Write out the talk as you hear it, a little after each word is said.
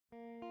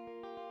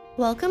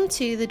Welcome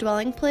to the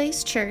Dwelling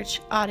Place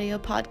Church audio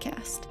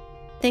podcast.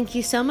 Thank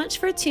you so much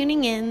for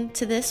tuning in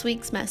to this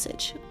week's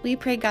message. We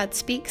pray God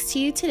speaks to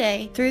you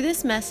today through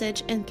this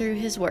message and through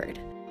His Word.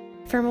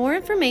 For more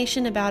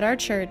information about our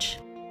church,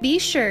 be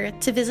sure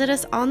to visit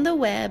us on the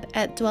web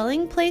at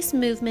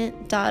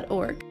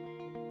dwellingplacemovement.org.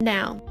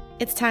 Now,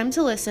 it's time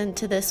to listen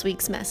to this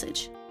week's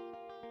message.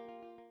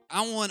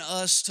 I want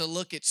us to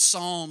look at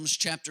Psalms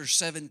chapter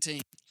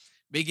 17,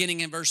 beginning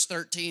in verse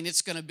 13.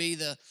 It's going to be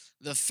the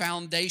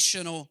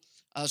foundational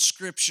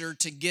scripture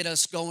to get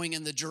us going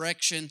in the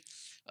direction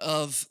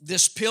of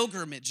this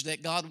pilgrimage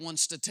that God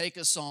wants to take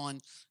us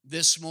on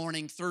this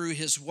morning through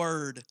His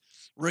Word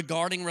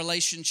regarding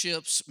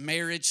relationships,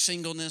 marriage,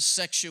 singleness,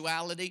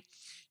 sexuality.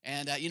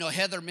 And,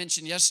 Heather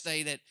mentioned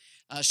yesterday that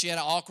she had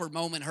an awkward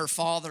moment. Her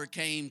father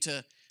came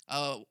to,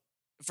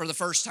 for the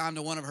first time,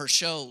 to one of her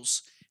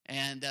shows.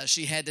 And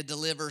she had to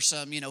deliver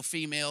some,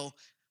 female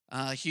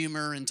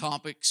humor and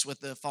topics with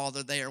the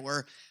father there.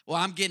 Well,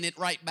 I'm getting it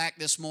right back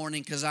this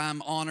morning because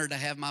I'm honored to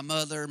have my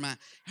mother,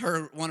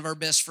 one of her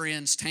best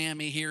friends,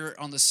 Tammy, here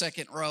on the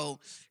second row.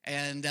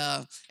 And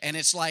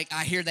it's like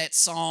I hear that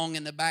song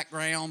in the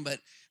background, but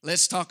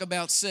let's talk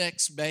about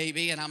sex,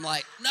 baby. And I'm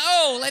like,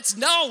 no,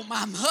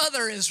 my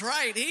mother is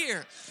right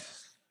here.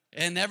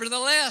 And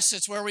nevertheless,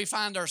 it's where we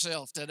find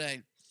ourselves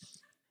today.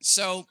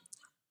 So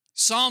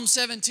Psalm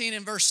 17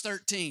 and verse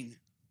 13.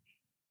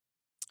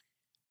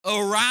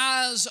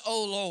 Arise,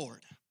 O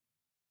Lord,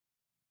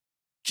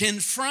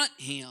 confront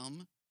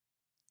him,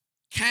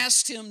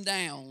 cast him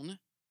down,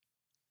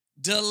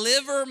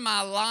 deliver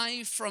my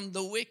life from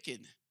the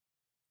wicked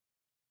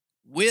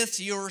with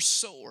your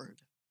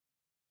sword,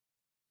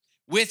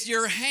 with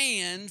your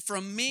hand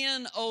from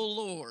men, O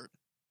Lord,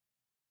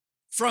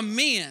 from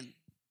men.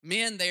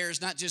 Men there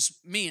is not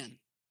just men,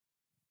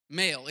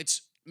 male,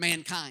 it's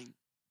mankind,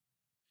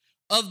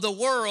 of the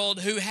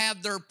world who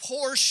have their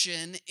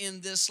portion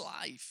in this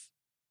life,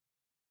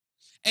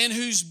 and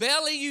whose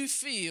belly you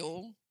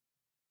fill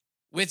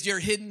with your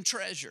hidden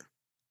treasure.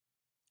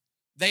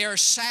 They are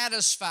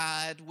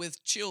satisfied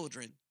with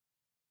children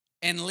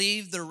and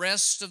leave the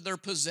rest of their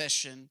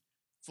possession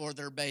for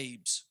their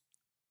babes.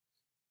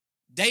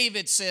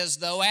 David says,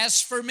 though,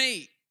 as for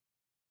me,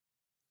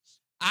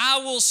 I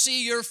will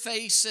see your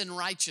face in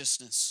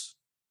righteousness.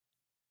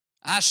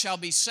 I shall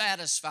be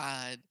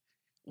satisfied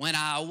when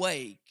I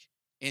awake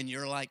in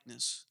your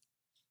likeness.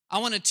 I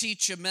want to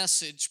teach a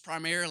message,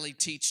 primarily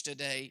teach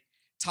today,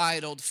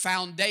 titled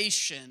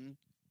Foundation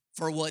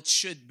for What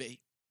Should Be.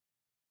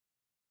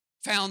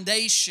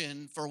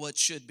 Foundation for what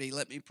should be.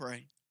 Let me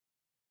pray.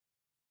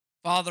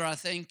 Father, I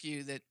thank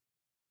you that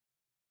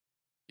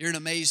you're an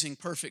amazing,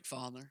 perfect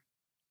Father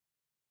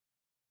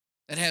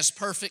that has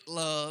perfect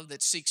love,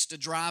 that seeks to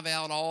drive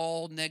out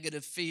all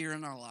negative fear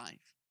in our life.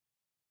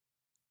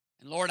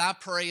 And Lord, I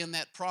pray in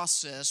that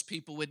process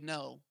people would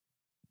know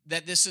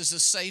that this is a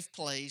safe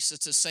place,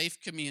 it's a safe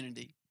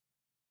community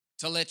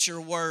to let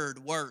your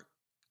word work,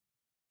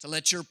 to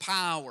let your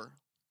power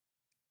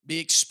be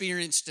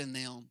experienced in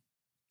them,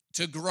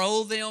 to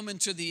grow them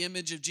into the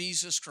image of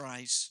Jesus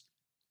Christ,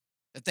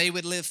 that they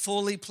would live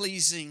fully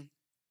pleasing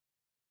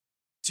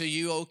to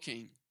you, O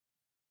King.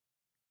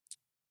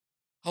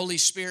 Holy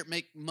Spirit,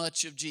 make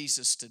much of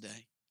Jesus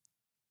today.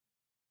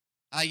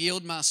 I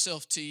yield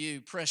myself to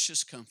you,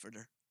 precious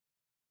Comforter.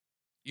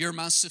 You're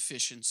my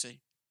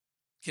sufficiency.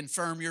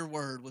 Confirm your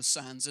word with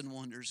signs and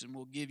wonders, and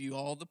we'll give you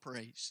all the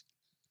praise.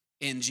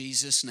 In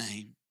Jesus'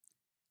 name,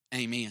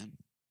 amen.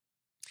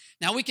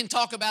 Now, we can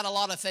talk about a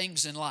lot of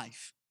things in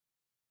life.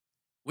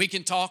 We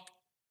can talk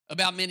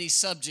about many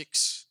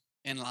subjects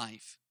in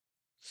life.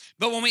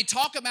 But when we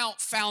talk about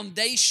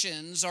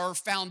foundations or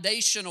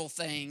foundational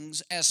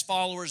things as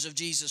followers of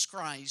Jesus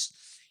Christ,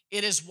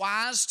 it is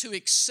wise to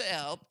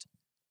accept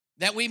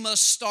that we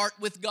must start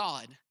with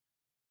God.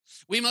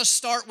 We must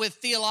start with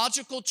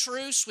theological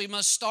truths. We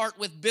must start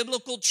with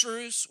biblical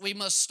truths. We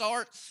must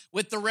start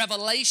with the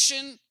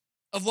revelation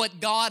of what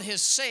God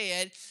has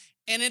said.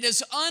 And it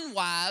is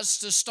unwise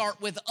to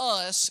start with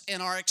us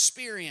and our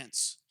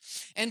experience.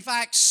 In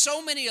fact,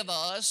 so many of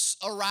us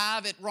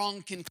arrive at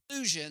wrong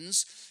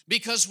conclusions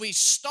because we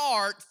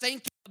start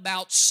thinking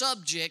about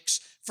subjects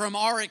from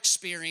our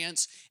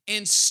experience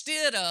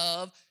instead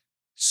of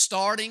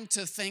starting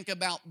to think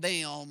about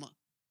them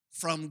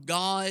from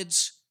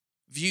God's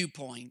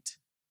viewpoint,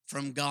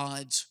 from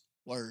God's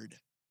Word.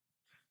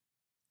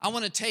 I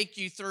want to take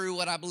you through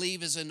what I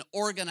believe is an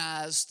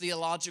organized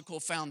theological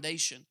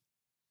foundation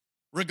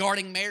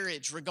regarding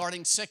marriage,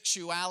 regarding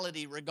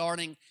sexuality,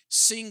 regarding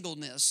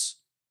singleness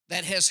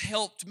that has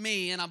helped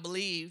me and I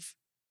believe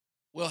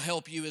will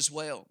help you as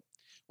well.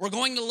 We're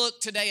going to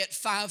look today at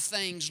 5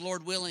 things,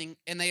 Lord willing,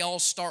 and they all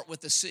start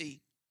with a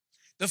C.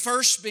 The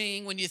first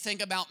being, when you think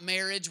about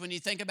marriage, when you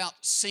think about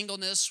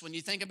singleness, when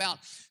you think about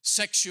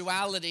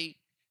sexuality,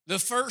 the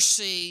first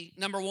C,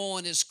 number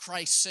 1, is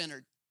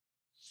Christ-centered.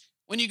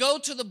 When you go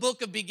to the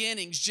book of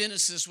beginnings,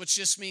 Genesis, which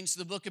just means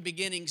the book of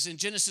beginnings, in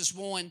Genesis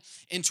 1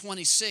 and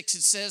 26,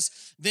 it says,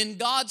 then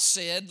God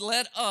said,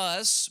 let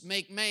us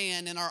make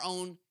man in our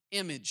own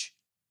image,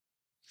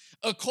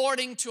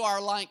 according to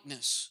our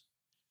likeness.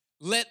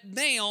 Let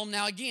them,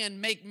 now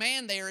again, make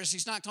man there, as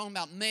he's not talking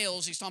about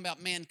males, he's talking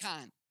about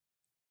mankind.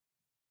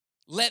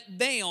 Let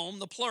them,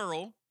 the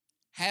plural,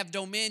 have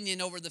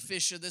dominion over the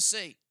fish of the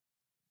sea.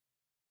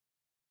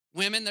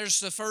 Women, there's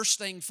the first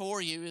thing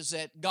for you is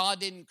that God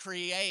didn't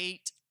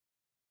create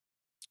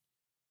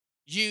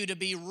you to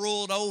be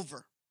ruled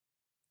over.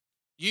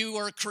 You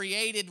were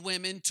created,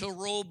 women, to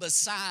rule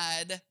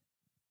beside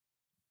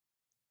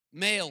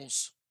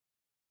males.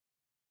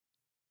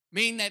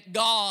 Meaning that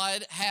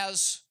God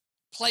has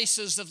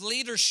places of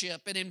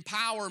leadership and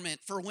empowerment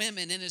for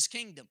women in His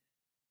kingdom.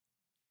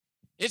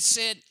 It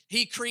said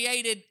He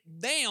created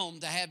them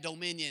to have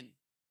dominion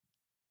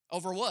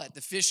over what?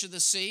 The fish of the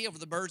sea, over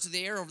the birds of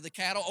the air, over the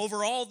cattle,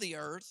 over all the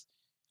earth,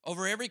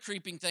 over every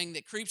creeping thing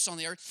that creeps on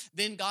the earth.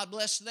 Then God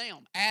blessed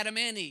them, Adam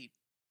and Eve,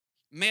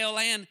 male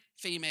and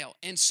female,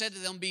 and said to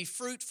them, be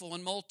fruitful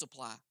and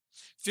multiply.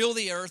 Fill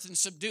the earth and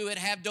subdue it.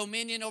 Have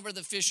dominion over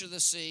the fish of the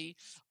sea,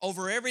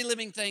 over every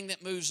living thing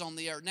that moves on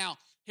the earth. Now,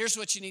 here's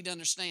what you need to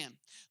understand.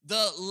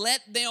 The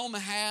let them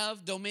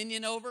have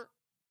dominion over,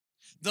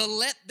 the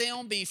let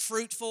them be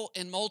fruitful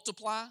and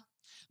multiply,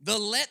 the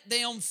let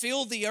them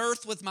fill the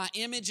earth with my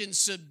image and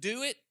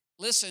subdue it.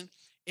 Listen,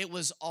 it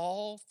was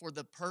all for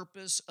the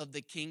purpose of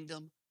the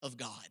kingdom of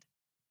God.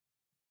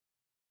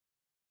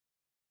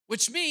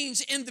 Which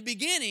means in the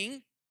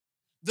beginning,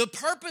 the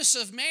purpose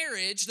of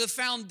marriage, the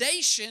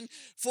foundation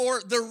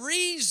for the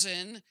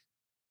reason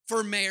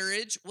for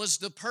marriage was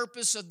the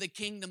purpose of the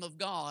kingdom of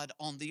God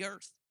on the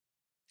earth.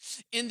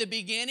 In the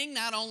beginning,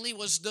 not only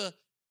was the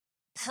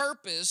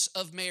purpose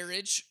of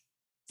marriage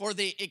for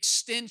the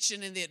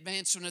extension and the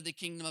advancement of the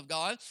kingdom of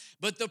God,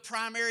 but the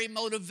primary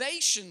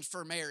motivation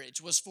for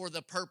marriage was for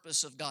the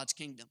purpose of God's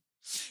kingdom.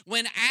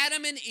 When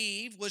Adam and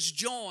Eve was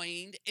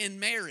joined in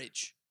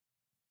marriage,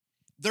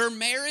 their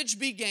marriage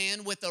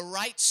began with the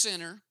right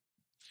center,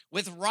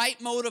 with right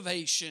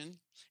motivation,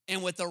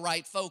 and with the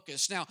right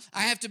focus. Now,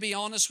 I have to be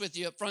honest with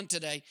you up front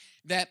today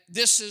that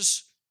this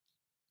is,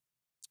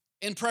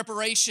 in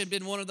preparation,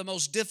 been one of the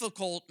most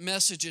difficult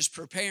messages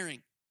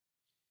preparing,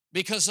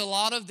 because a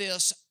lot of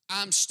this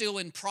I'm still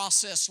in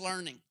process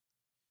learning.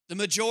 The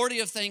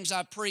majority of things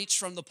I preach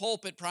from the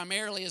pulpit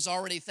primarily is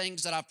already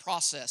things that I've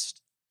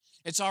processed.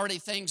 It's already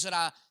things that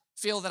I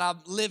feel that I'm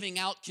living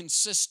out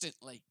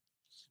consistently.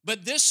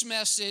 But this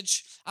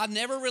message, I've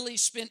never really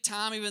spent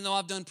time, even though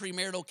I've done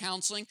premarital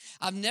counseling,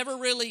 I've never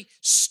really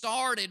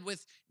started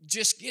with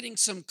just getting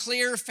some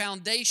clear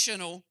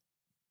foundational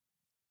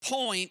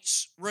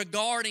points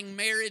regarding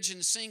marriage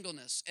and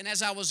singleness. And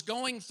as I was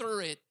going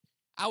through it,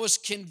 I was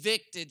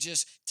convicted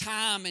just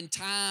time and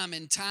time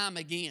and time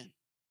again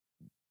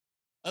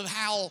of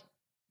how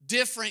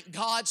different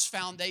God's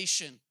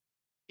foundation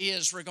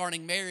is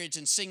regarding marriage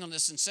and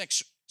singleness and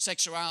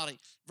sexuality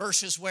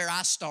versus where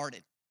I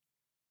started.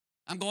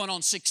 I'm going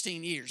on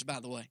 16 years,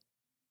 by the way.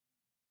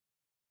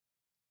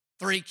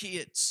 3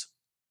 kids.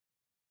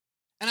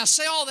 And I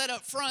say all that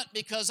up front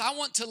because I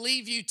want to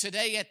leave you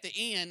today at the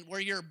end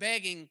where you're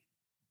begging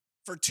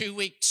for 2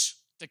 weeks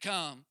to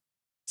come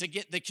to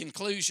get the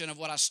conclusion of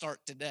what I start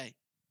today.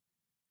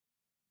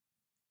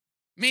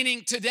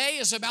 Meaning today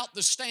is about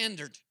the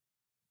standard.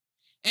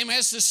 And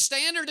as the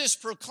standard is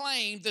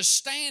proclaimed, the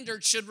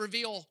standard should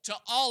reveal to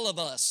all of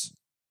us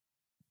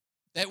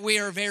that we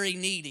are very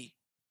needy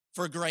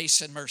for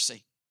grace and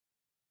mercy.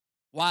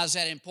 Why is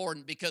that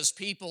important? Because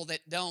people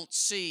that don't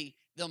see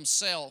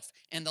themselves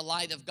in the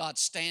light of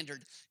God's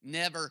standard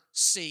never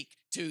seek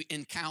to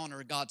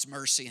encounter God's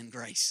mercy and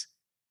grace.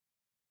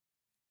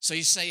 So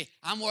you say,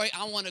 I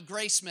want a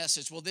grace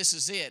message. Well, this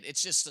is it.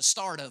 It's just the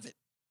start of it.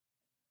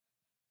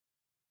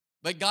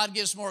 But God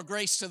gives more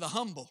grace to the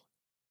humble.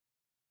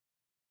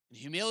 And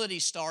humility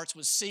starts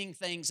with seeing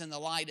things in the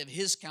light of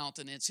His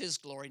countenance, His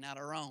glory, not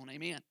our own.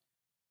 Amen.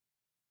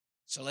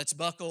 So let's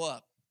buckle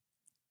up.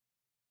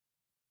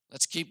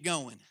 Let's keep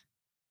going.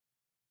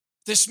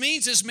 This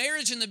means His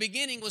marriage in the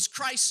beginning was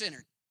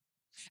Christ-centered.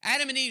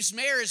 Adam and Eve's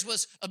marriage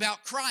was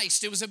about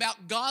Christ. It was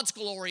about God's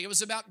glory. It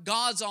was about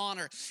God's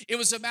honor. It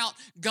was about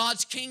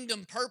God's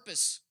kingdom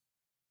purpose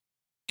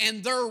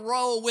and their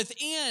role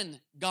within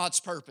God's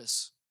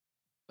purpose.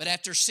 But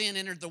after sin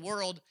entered the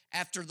world,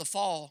 after the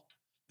fall,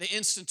 the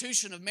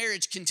institution of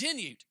marriage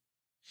continued.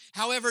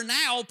 However,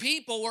 now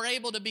people were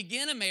able to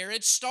begin a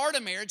marriage, start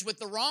a marriage with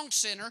the wrong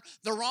center,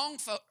 the wrong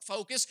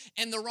focus,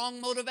 and the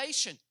wrong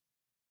motivation.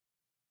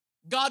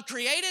 God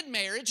created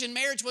marriage, and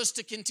marriage was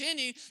to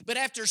continue, but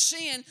after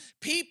sin,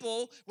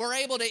 people were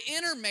able to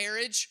enter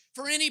marriage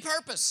for any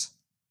purpose.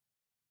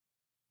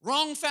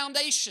 Wrong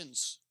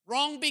foundations,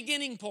 wrong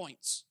beginning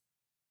points,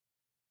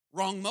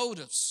 wrong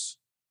motives.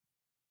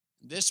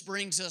 This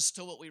brings us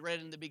to what we read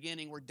in the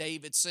beginning where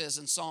David says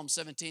in Psalm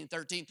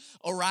 17:13,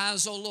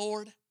 "Arise, O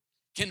Lord,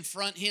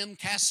 confront him,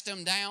 cast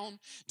him down,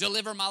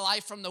 deliver my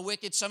life from the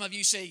wicked." Some of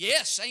you say,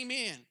 yes,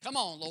 amen. Come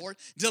on, Lord,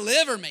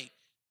 deliver me.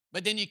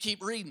 But then you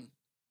keep reading.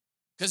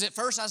 Because at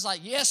first I was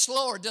like, yes,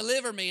 Lord,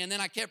 deliver me. And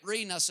then I kept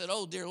reading. I said,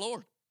 oh, dear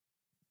Lord.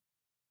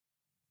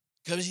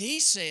 Because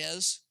He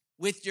says,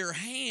 with your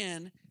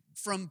hand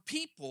from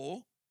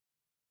people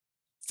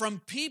from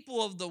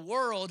people of the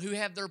world who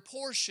have their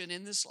portion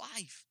in this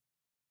life,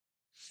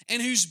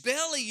 and whose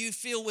belly you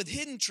fill with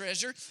hidden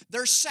treasure.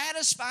 They're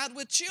satisfied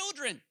with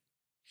children,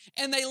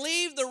 and they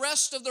leave the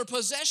rest of their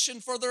possession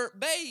for their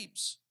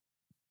babes.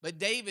 But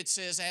David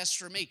says, as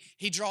for me,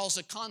 he draws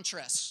a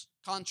contrast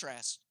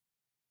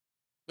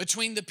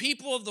between the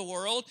people of the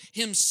world,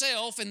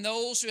 himself, and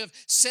those who have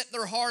set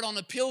their heart on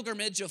a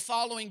pilgrimage of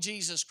following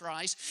Jesus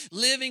Christ,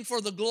 living for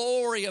the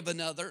glory of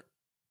another.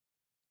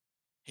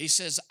 He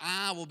says,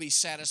 I will be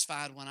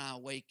satisfied when I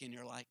awake in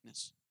your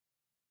likeness.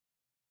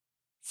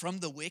 From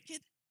the wicked?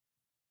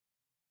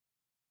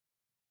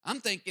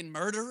 I'm thinking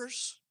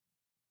murderers.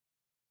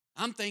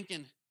 I'm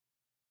thinking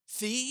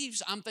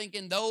thieves. I'm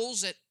thinking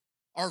those that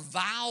are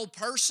vile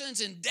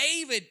persons. And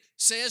David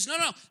says, no,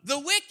 the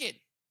wicked.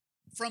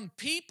 From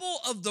people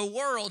of the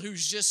world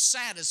who's just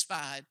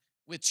satisfied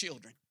with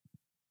children.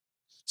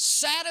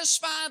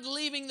 Satisfied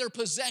leaving their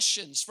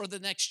possessions for the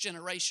next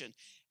generation.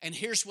 And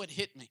here's what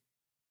hit me.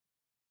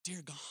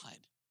 Dear God,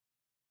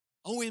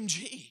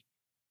 OMG.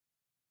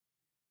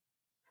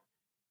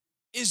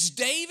 Is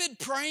David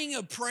praying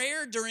a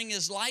prayer during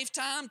his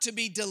lifetime to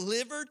be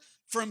delivered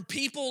from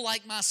people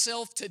like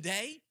myself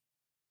today?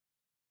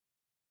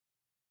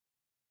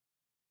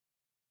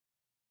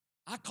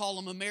 I call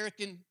them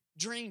American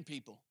dream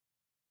people.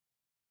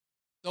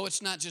 Though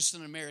it's not just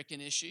an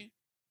American issue.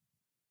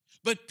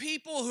 But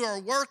people who are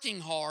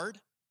working hard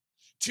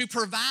to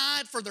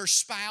provide for their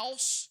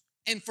spouse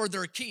and for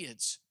their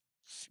kids.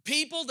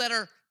 People that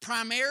are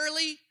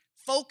primarily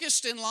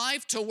focused in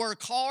life to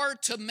work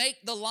hard to make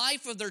the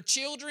life of their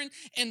children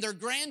and their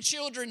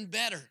grandchildren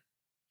better.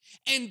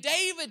 And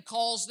David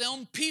calls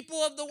them people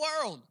of the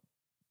world.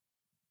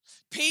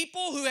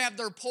 People who have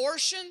their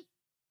portion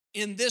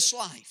in this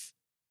life.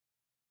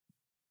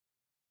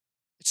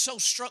 It so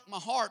struck my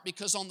heart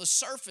because on the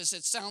surface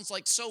it sounds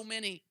like so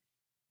many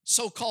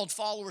so-called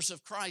followers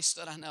of Christ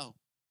that I know,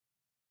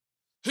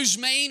 whose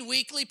main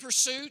weekly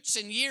pursuits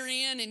and year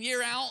in and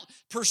year out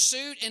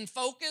pursuit and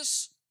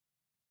focus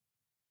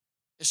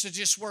is to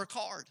just work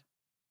hard,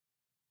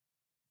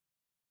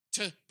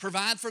 to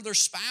provide for their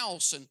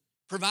spouse and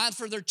provide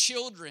for their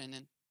children.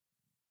 And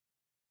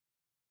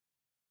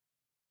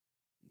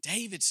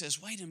David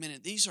says, wait a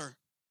minute, these are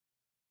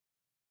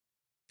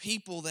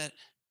people that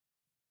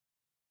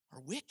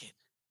are wicked.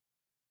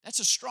 That's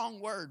a strong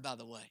word, by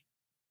the way.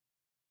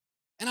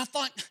 And I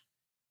thought,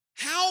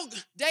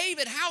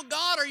 David, how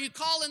God are you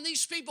calling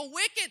these people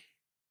wicked?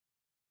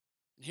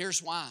 And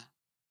here's why.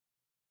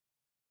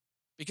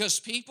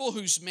 Because people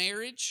whose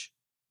marriage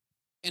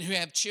and who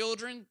have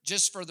children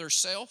just for their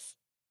self,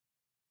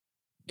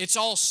 it's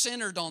all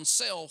centered on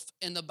self,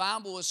 and the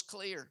Bible is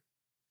clear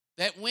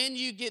that when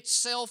you get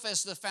self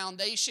as the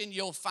foundation,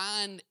 you'll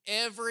find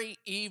every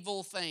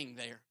evil thing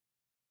there.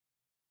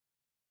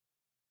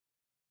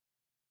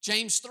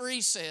 James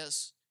 3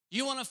 says,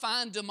 you want to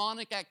find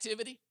demonic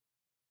activity?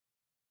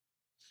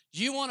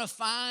 You want to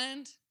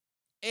find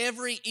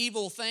every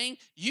evil thing?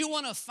 You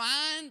want to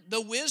find the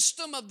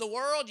wisdom of the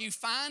world? You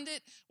find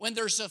it when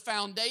there's a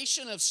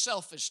foundation of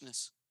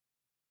selfishness.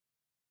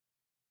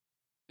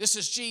 This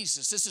is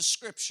Jesus. This is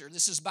Scripture.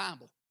 This is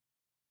Bible.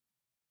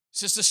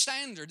 This is the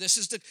standard. This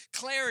is the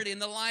clarity in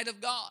the light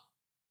of God.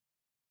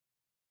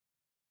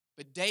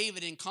 But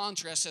David, in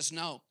contrast, says,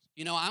 no,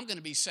 I'm going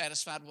to be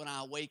satisfied when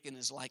I awake in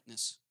his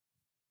likeness.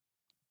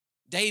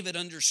 David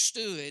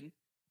understood,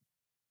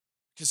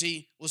 because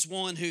he was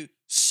one who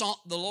sought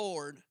the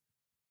Lord,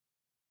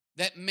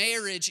 that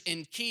marriage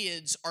and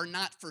kids are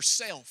not for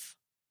self.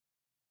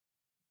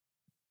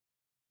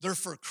 They're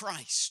for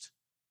Christ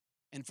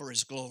and for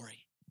his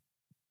glory.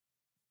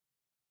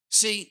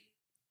 See,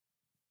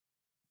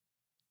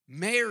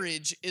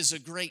 marriage is a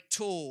great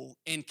tool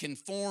in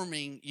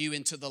conforming you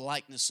into the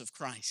likeness of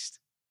Christ.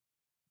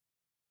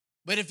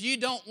 But if you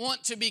don't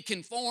want to be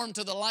conformed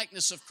to the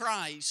likeness of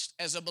Christ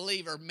as a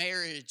believer,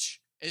 marriage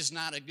is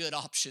not a good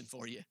option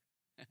for you.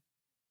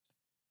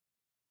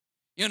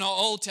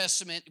 Old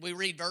Testament, we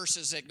read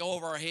verses that go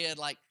over our head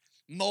like,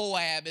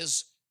 Moab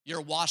is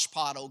your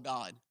washpot, O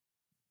God.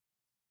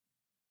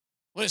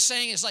 What it's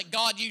saying is like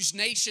God used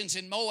nations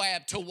in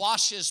Moab to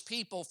wash his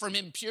people from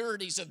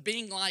impurities of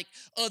being like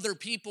other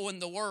people in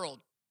the world.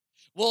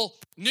 Well,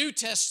 New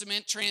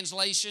Testament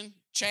translation,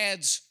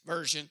 Chad's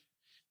version,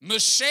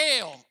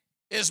 Michelle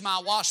is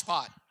my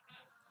washpot.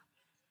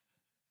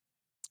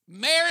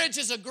 Marriage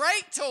is a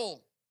great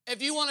tool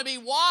if you want to be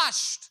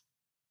washed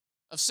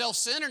of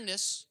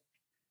self-centeredness,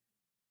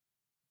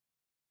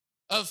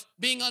 of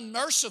being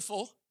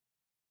unmerciful,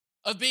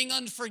 of being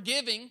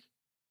unforgiving,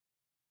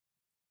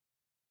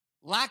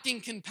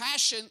 lacking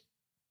compassion.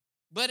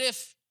 But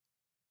if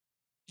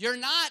you're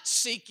not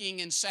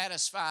seeking and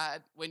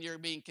satisfied when you're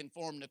being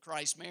conformed to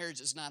Christ,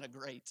 marriage is not a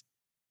great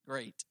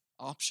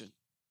option.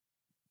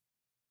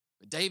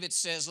 But David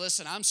says,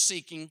 listen, I'm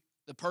seeking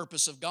the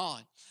purpose of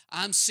God.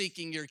 I'm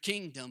seeking your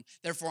kingdom.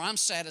 Therefore, I'm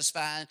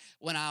satisfied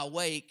when I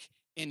awake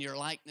in your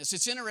likeness.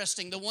 It's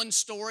interesting, the one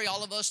story,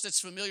 all of us that's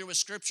familiar with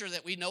Scripture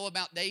that we know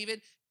about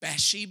David,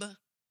 Bathsheba.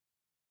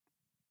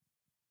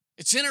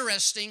 It's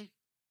interesting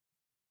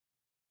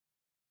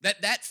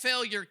That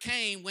failure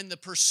came when the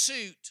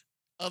pursuit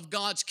of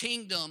God's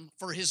kingdom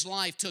for his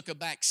life took a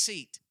back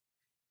seat.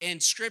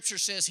 And Scripture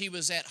says he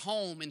was at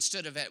home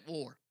instead of at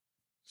war.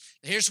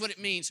 Here's what it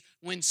means.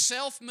 When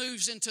self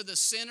moves into the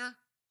center,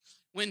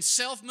 when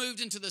self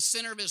moved into the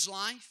center of his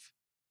life,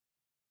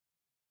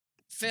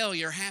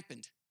 failure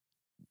happened.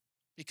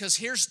 Because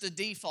here's the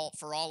default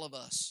for all of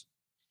us.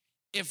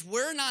 If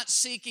we're not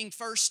seeking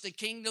first the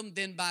kingdom,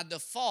 then by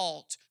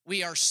default,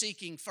 we are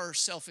seeking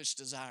first selfish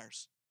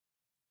desires.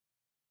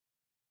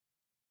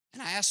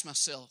 And I asked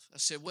myself, I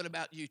said, what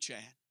about you, Chad?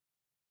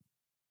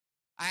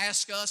 I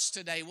ask us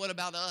today, what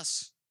about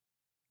us?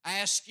 I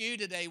ask you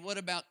today, what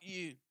about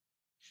you?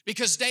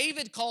 Because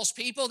David calls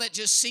people that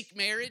just seek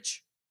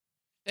marriage,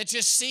 that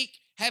just seek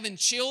having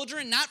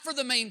children, not for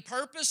the main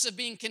purpose of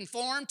being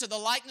conformed to the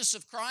likeness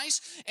of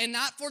Christ, and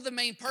not for the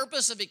main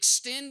purpose of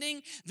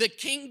extending the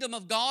kingdom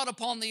of God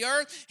upon the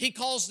earth. He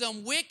calls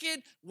them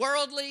wicked,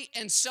 worldly,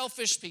 and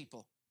selfish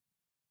people.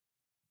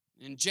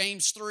 In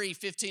James 3,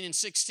 15 and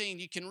 16,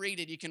 you can read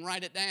it, you can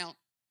write it down.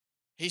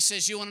 He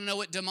says, you want to know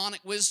what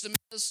demonic wisdom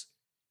is?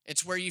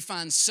 It's where you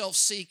find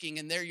self-seeking,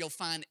 and there you'll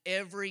find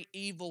every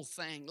evil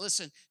thing.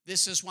 Listen,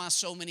 this is why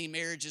so many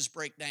marriages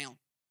break down.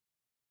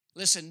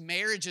 Listen,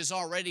 marriage is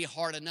already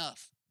hard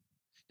enough.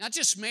 Not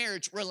just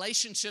marriage,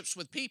 relationships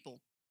with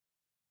people.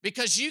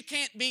 Because you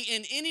can't be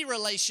in any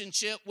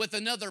relationship with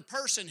another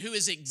person who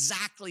is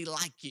exactly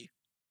like you.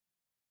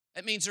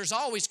 That means there's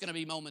always going to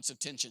be moments of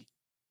tension.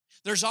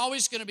 There's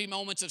always going to be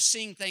moments of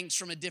seeing things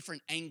from a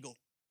different angle.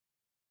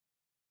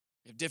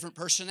 We have different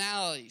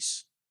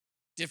personalities,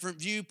 different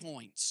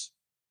viewpoints.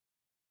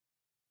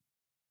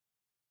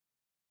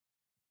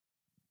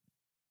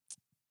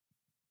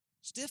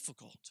 It's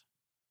difficult.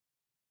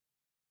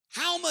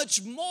 How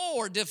much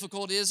more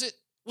difficult is it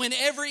when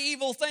every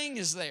evil thing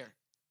is there?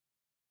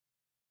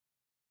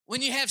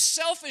 When you have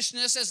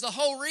selfishness as the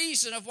whole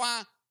reason of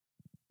why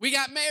we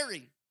got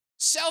married.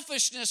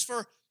 Selfishness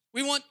for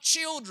we want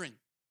children.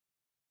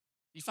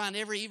 You find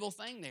every evil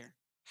thing there.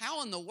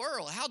 How in the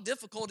world, how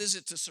difficult is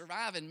it to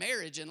survive in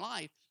marriage and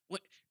life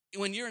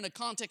when you're in a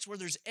context where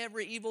there's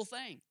every evil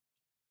thing?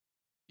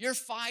 You're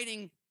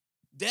fighting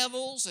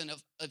devils and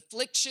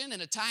affliction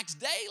and attacks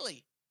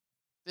daily.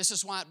 This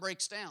is why it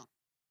breaks down.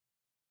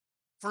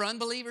 For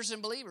unbelievers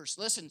and believers,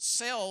 listen,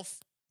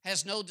 self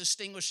has no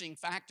distinguishing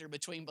factor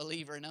between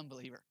believer and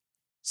unbeliever.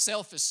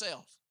 Self is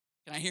self.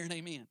 Can I hear an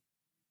amen?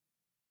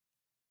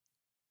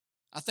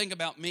 I think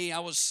about me. I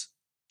was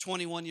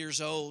 21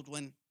 years old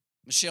when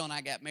Michelle and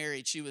I got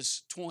married. She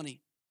was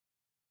 20.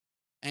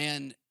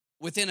 And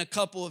within a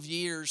couple of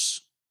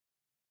years,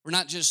 we're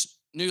not just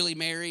newly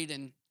married,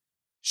 and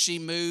she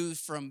moved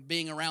from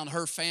being around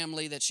her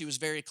family that she was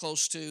very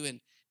close to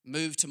and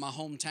moved to my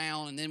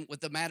hometown. And then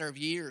with a matter of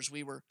years,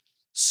 we were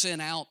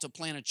sent out to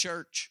plant a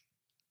church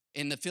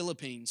in the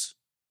Philippines.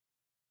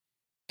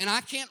 And I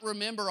can't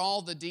remember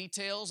all the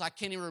details. I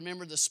can't even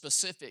remember the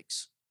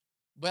specifics.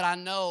 But I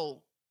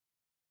know,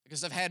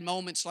 because I've had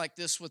moments like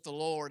this with the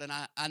Lord, and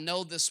I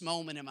know this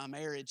moment in my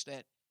marriage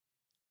that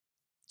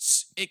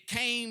it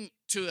came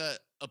to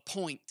a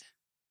point.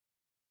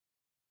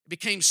 It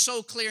became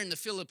so clear in the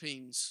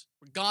Philippines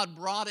where God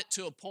brought it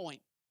to a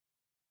point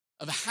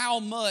of how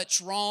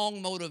much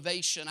wrong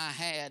motivation I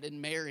had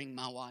in marrying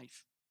my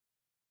wife.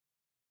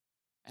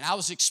 And I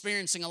was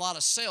experiencing a lot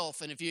of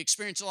self, and if you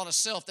experience a lot of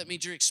self, that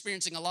means you're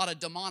experiencing a lot of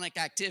demonic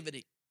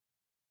activity,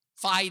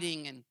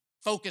 fighting and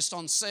focused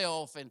on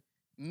self and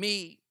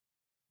me.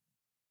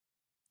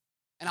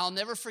 And I'll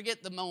never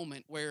forget the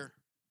moment where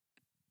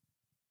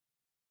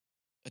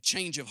a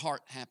change of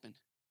heart happened.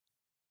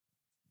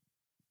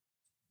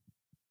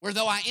 Where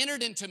though I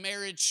entered into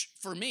marriage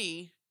for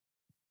me,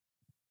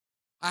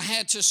 I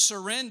had to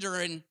surrender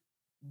and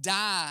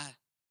die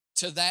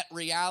to that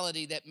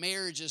reality that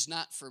marriage is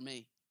not for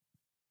me.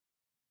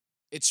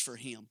 It's for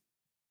Him.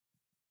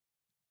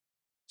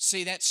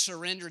 See, that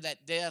surrender,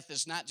 that death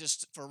is not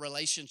just for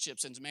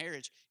relationships and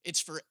marriage. It's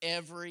for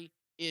every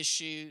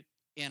issue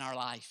in our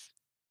life.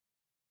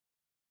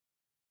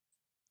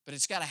 But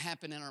it's got to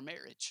happen in our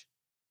marriage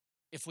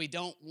if we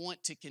don't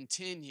want to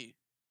continue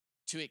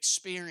to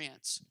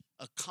experience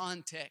a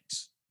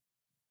context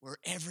where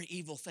every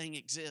evil thing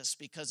exists,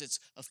 because it's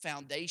a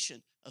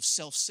foundation of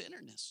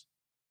self-centeredness,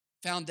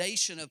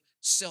 foundation of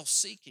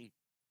self-seeking.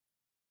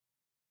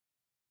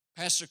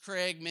 Pastor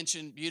Craig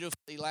mentioned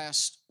beautifully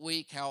last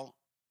week how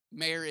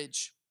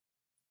marriage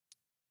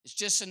is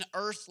just an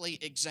earthly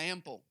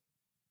example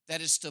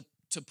that is to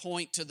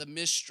point to the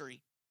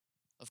mystery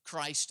of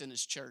Christ and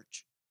His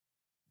church.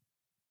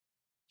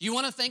 You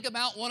want to think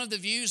about one of the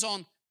views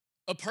on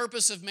a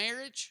purpose of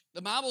marriage?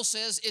 The Bible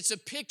says it's a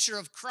picture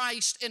of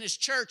Christ and His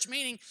church,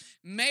 meaning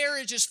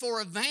marriage is for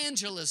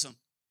evangelism.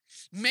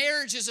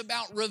 Marriage is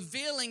about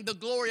revealing the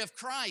glory of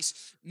Christ.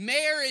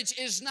 Marriage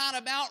is not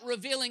about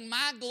revealing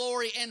my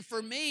glory and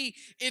for me,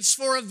 it's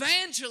for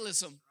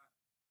evangelism.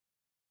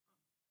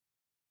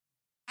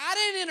 I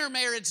didn't enter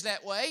marriage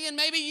that way, and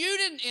maybe you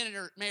didn't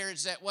enter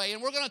marriage that way,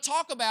 and we're going to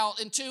talk about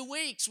in 2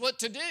 weeks what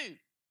to do.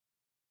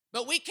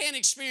 But we can't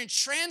experience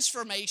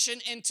transformation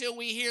until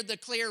we hear the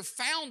clear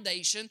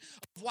foundation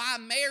of why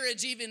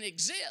marriage even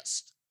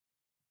exists.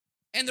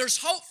 And there's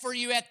hope for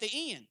you at the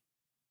end.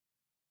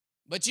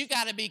 But you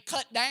got to be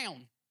cut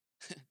down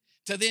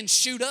to then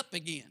shoot up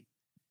again.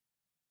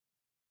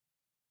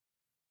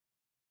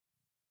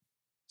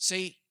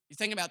 See, you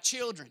think about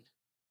children.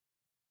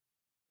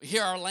 We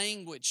hear our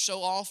language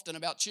so often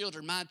about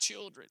children, my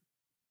children.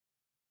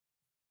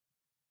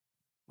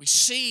 We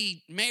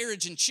see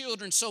marriage and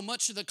children so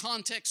much of the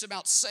context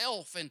about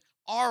self and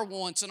our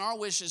wants and our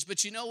wishes.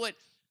 But you know what?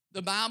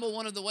 The Bible,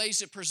 one of the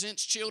ways it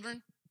presents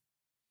children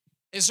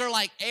is they're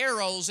like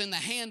arrows in the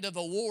hand of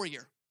a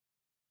warrior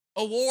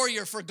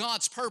for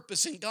God's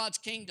purpose in God's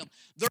kingdom.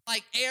 They're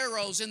like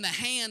arrows in the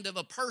hand of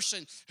a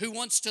person who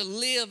wants to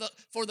live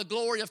for the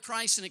glory of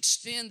Christ and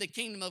extend the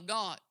kingdom of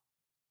God.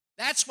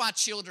 That's why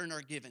children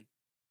are given,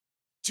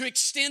 to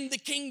extend the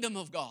kingdom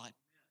of God.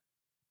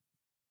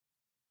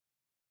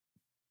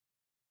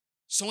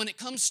 So when it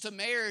comes to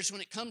marriage,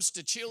 when it comes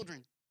to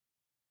children,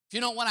 if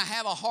you don't want to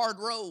have a hard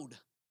road,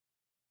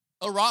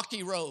 a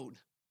rocky road,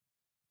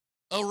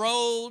 a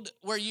road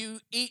where you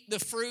eat the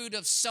fruit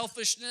of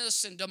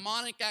selfishness and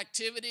demonic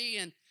activity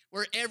and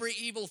where every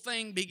evil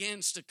thing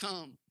begins to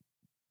come,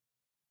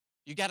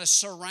 you got to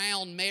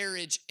surround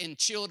marriage and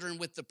children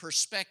with the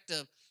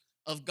perspective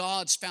of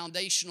God's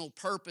foundational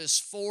purpose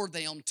for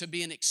them to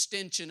be an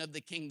extension of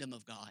the kingdom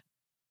of God.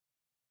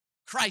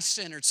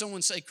 Christ-centered.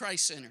 Someone say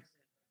Christ-centered.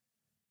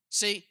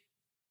 See,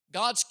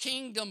 God's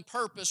kingdom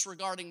purpose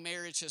regarding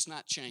marriage has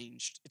not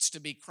changed. It's to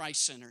be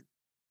Christ-centered.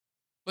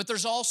 But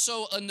there's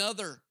also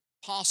another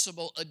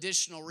possible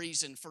additional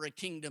reason for a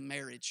kingdom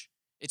marriage.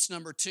 It's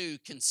number 2,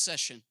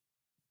 concession.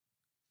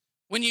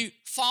 When you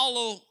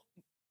follow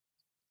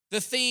the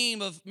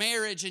theme of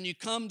marriage and you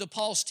come to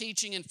Paul's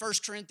teaching in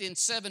 1 Corinthians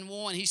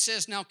 7:1, he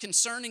says, "Now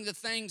concerning the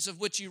things of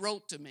which you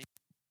wrote to me,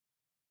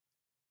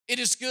 it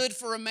is good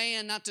for a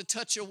man not to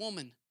touch a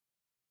woman."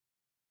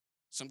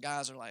 Some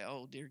guys are like,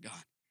 "Oh, dear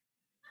God.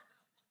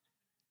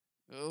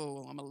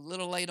 Oh, I'm a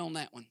little late on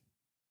that one."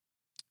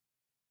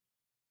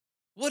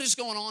 What is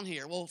going on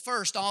here? Well,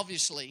 first,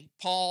 obviously,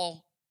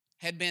 Paul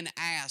had been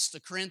asked. The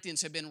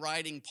Corinthians had been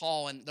writing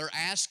Paul, and they're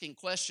asking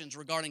questions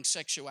regarding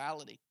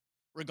sexuality,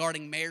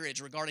 regarding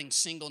marriage, regarding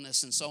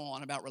singleness, and so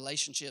on, about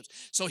relationships.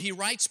 So he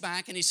writes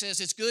back and he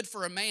says, it's good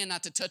for a man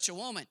not to touch a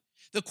woman.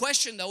 The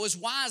question, though, is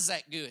why is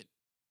that good?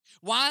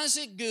 Why is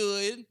it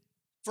good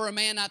for a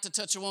man not to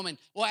touch a woman?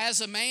 Well,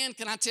 as a man,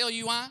 can I tell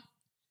you why?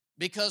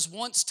 Because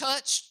once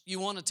touched, you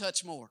want to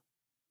touch more.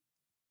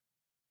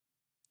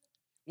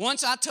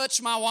 Once I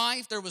touched my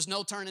wife, there was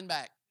no turning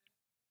back.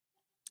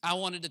 I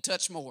wanted to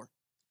touch more.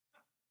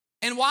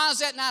 And why is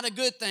that not a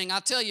good thing?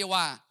 I'll tell you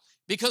why.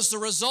 Because the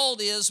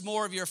result is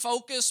more of your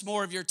focus,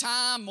 more of your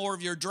time, more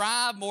of your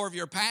drive, more of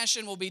your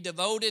passion will be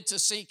devoted to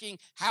seeking,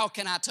 how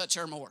can I touch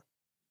her more?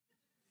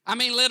 I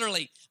mean,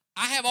 literally,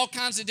 I have all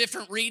kinds of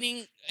different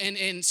reading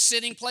and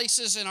sitting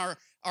places in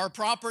our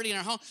property and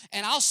our home,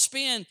 and I'll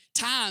spend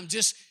time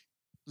just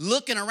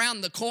looking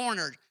around the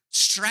corner,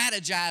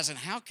 strategizing,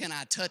 how can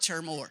I touch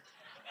her more?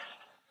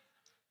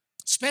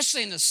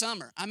 Especially in the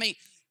summer. I mean,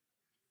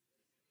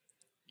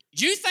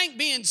 you think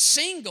being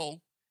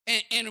single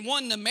and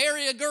wanting to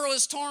marry a girl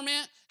is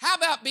torment? How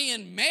about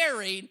being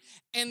married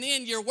and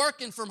then you're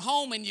working from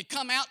home and you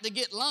come out to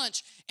get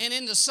lunch and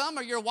in the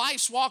summer your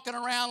wife's walking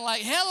around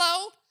like,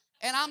 hello?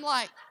 And I'm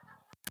like,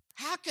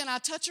 how can I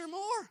touch her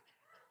more?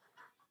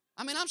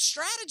 I mean, I'm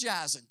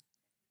strategizing.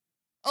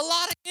 A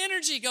lot of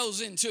energy goes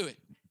into it.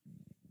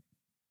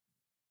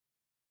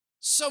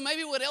 So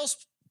maybe what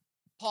else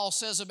Paul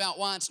says about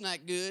why it's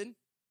not good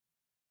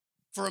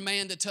for a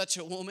man to touch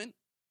a woman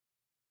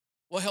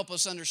will help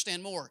us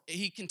understand more.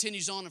 He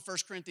continues on in 1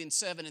 Corinthians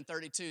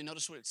 7:32.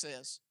 Notice what it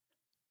says.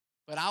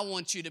 But I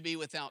want you to be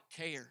without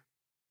care.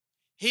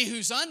 He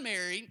who's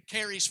unmarried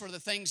cares for the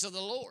things of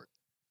the Lord,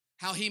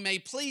 how he may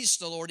please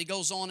the Lord. He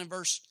goes on in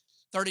verse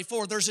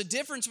 34. There's a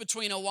difference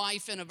between a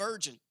wife and a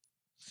virgin.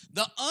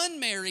 The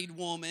unmarried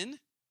woman,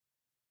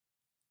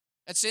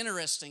 that's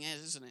interesting,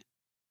 isn't it?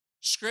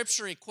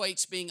 Scripture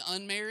equates being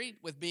unmarried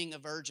with being a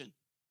virgin.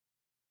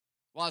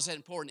 Why is that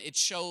important? It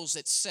shows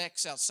that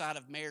sex outside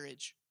of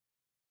marriage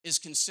is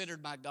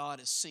considered by God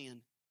as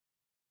sin.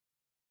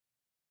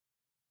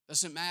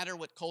 Doesn't matter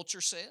what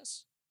culture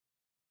says.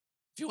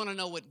 If you want to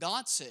know what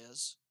God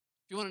says,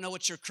 if you want to know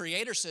what your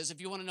Creator says,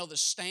 if you want to know the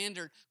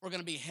standard we're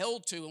going to be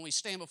held to when we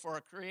stand before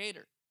our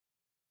Creator,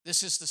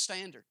 this is the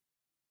standard.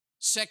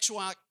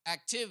 Sexual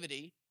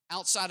activity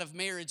outside of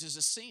marriage is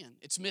a sin.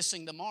 It's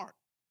missing the mark.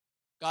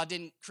 God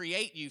didn't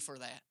create you for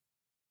that.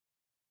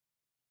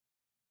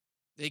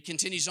 He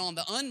continues on,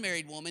 the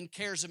unmarried woman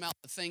cares about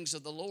the things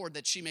of the Lord,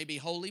 that she may be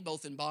holy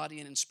both in body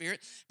and in spirit.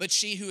 But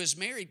she who is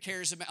married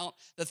cares about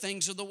the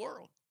things of the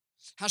world,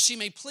 how she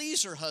may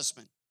please her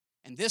husband.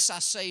 And this I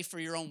say for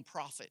your own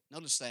profit.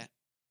 Notice that.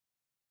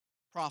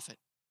 Profit.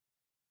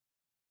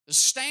 The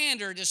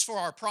standard is for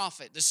our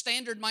profit. The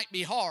standard might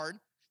be hard.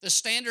 The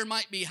standard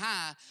might be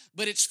high,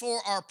 but it's for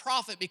our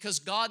profit because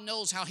God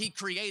knows how He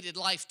created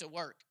life to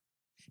work.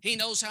 He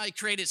knows how he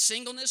created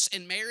singleness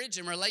and marriage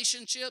and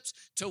relationships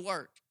to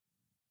work.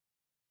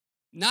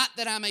 Not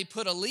that I may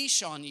put a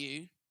leash on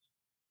you,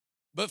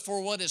 but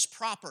for what is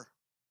proper,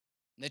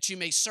 that you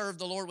may serve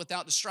the Lord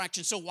without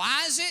distraction. So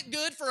why is it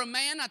good for a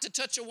man not to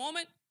touch a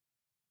woman?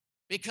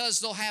 Because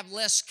they'll have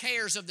less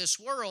cares of this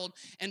world,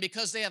 and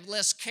because they have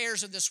less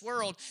cares of this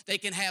world, they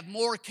can have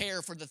more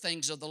care for the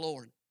things of the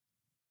Lord.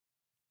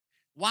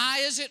 Why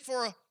is it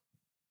for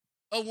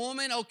a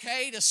woman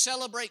okay to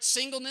celebrate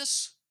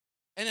singleness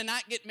and to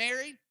not get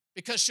married?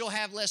 Because she'll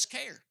have less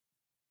care.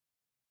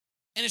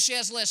 And if she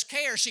has less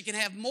care, she can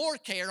have more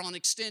care on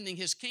extending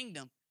his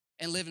kingdom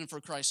and living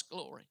for Christ's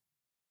glory.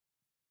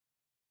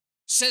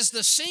 Says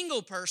the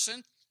single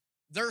person,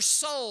 their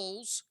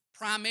soul's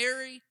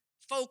primary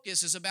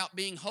focus is about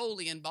being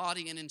holy in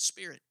body and in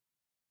spirit.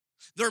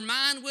 Their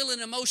mind, will,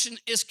 and emotion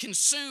is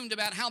consumed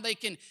about how they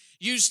can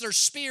use their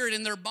spirit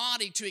and their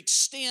body to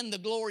extend the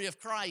glory of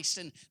Christ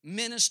and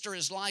minister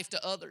his life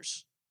to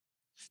others.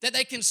 That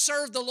they can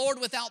serve the Lord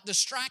without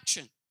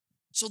distraction.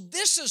 So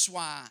this is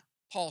why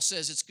Paul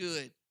says it's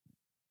good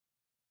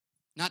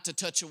not to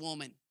touch a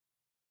woman.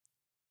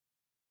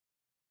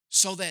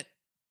 So that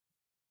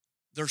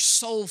their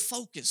sole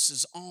focus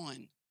is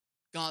on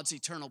God's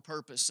eternal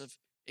purpose of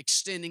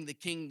extending the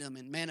kingdom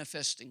and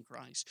manifesting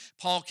Christ.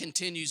 Paul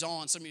continues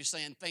on. Some of you are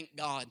saying, thank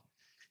God.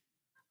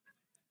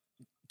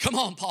 Come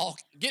on, Paul,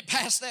 get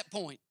past that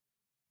point.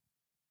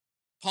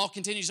 Paul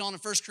continues on in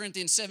 1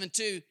 Corinthians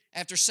 7:2.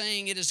 After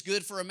saying it is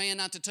good for a man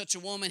not to touch a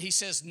woman, he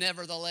says,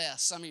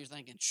 nevertheless. Some of you are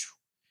thinking,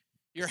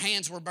 your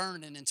hands were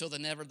burning until the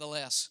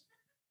nevertheless.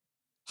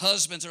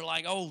 Husbands are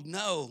like, oh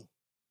no,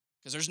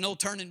 because there's no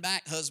turning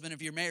back, husband,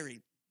 if you're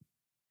married.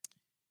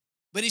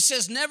 But he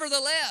says,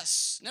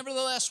 nevertheless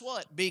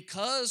what?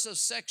 Because of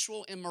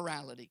sexual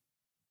immorality.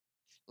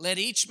 Let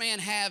each man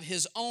have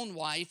his own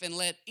wife, and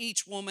let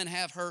each woman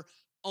have her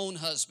own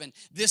husband.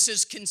 This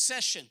is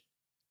concession.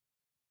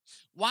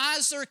 Why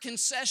is there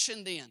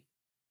concession then?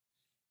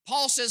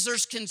 Paul says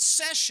there's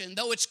concession,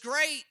 though it's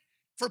great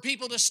for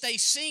people to stay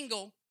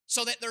single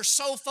so that their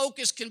sole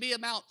focus can be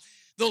about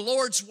the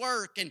Lord's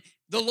work and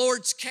the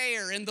Lord's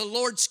care and the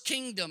Lord's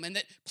kingdom and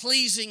that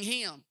pleasing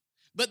him.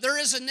 But there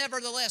is a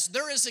nevertheless,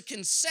 there is a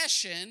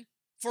concession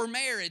for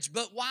marriage.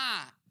 But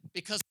why?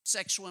 Because of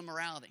sexual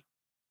immorality.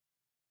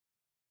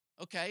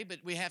 Okay, but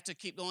we have to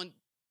keep going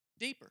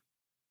deeper.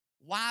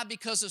 Why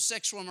because of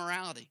sexual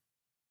immorality?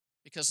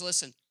 Because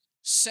listen,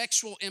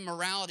 sexual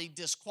immorality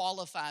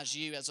disqualifies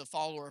you as a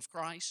follower of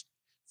Christ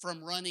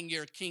from running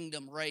your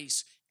kingdom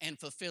race and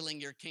fulfilling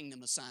your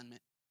kingdom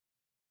assignment.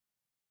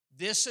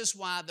 This is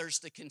why there's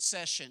the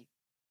concession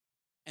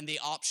and the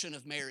option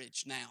of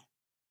marriage now.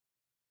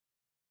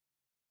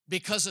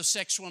 Because of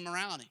sexual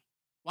immorality.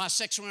 Why is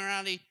sexual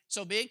immorality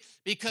so big?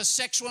 Because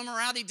sexual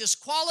immorality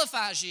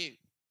disqualifies you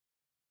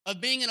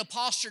of being in a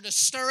posture to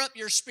stir up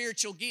your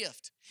spiritual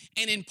gift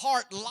and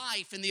impart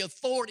life and the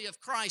authority of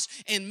Christ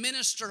and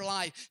minister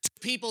life to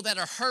people that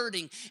are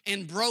hurting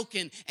and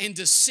broken and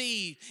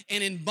deceived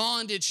and in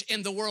bondage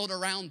in the world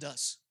around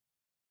us.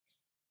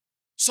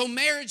 So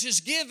marriage is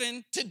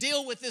given to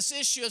deal with this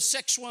issue of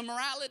sexual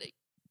immorality.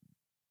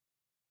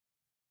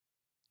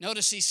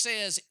 Notice he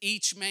says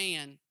each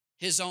man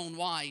his own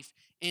wife,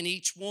 and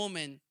each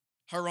woman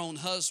her own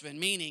husband,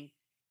 meaning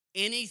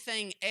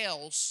anything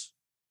else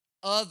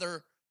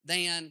other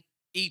than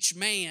each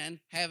man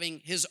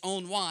having his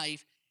own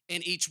wife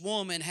and each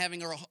woman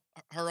having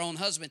her own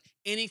husband,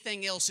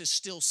 anything else is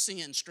still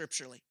sin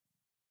scripturally.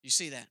 You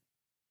see that?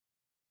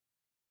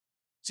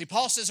 See,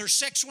 Paul says there's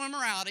sexual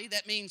immorality.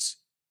 That means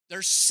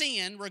there's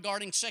sin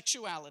regarding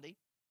sexuality.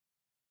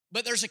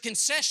 But there's a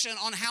concession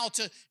on how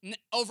to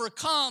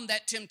overcome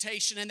that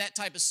temptation and that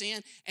type of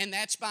sin, and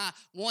that's by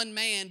one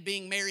man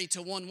being married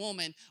to one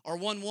woman or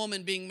one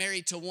woman being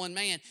married to one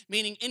man,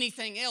 meaning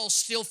anything else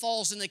still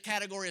falls in the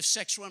category of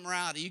sexual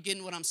immorality. You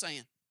getting what I'm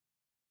saying?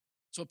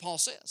 That's what Paul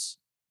says.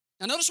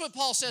 Now notice what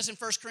Paul says in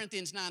 1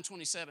 Corinthians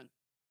 9:27.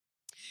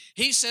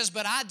 He says,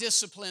 but I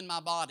discipline my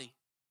body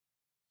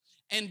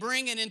and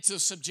bring it into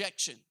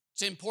subjection.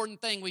 It's an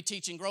important thing we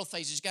teach in growth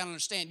phases. You've got to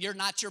understand, you're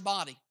not your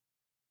body.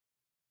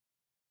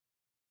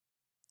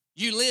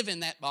 You live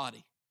in that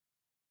body,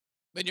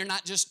 but you're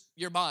not just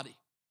your body.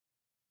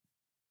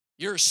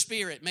 You're a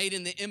spirit made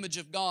in the image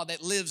of God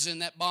that lives in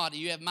that body.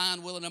 You have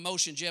mind, will, and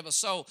emotions. You have a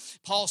soul.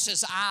 Paul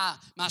says,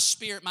 my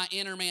spirit, my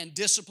inner man,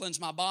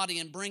 disciplines my body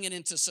and bring it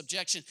into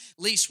subjection.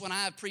 Least when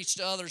I have preached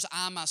to others,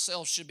 I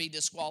myself should be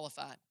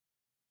disqualified.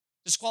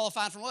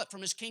 Disqualified from what?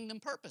 From his kingdom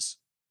purpose.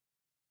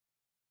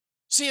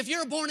 See, if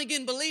you're a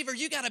born-again believer,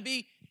 you got to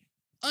be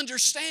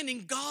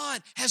understanding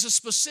God has a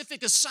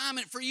specific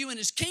assignment for you in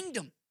his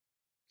kingdom.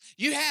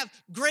 You have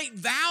great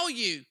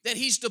value that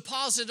he's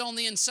deposited on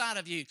the inside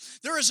of you.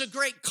 There is a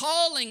great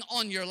calling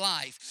on your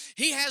life.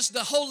 He has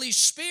the Holy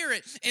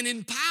Spirit and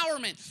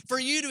empowerment for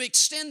you to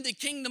extend the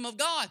kingdom of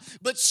God.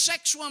 But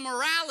sexual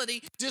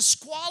immorality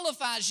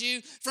disqualifies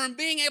you from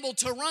being able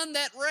to run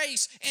that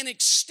race and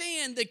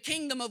extend the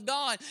kingdom of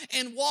God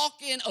and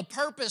walk in a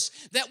purpose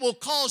that will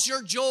cause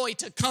your joy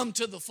to come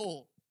to the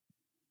full.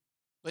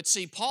 But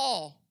see,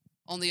 Paul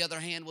on the other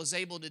hand, was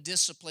able to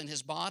discipline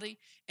his body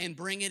and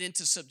bring it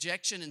into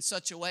subjection in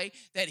such a way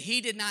that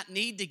he did not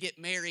need to get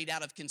married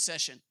out of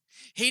concession.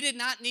 He did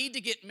not need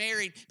to get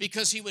married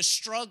because he was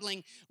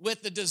struggling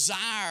with the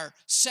desire,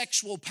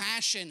 sexual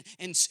passion,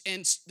 and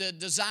the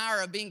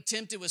desire of being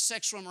tempted with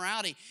sexual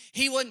immorality.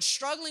 He wasn't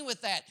struggling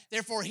with that.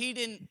 Therefore, he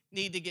didn't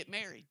need to get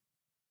married.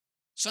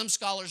 Some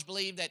scholars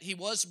believe that he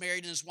was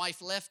married and his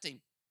wife left him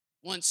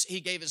once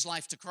he gave his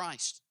life to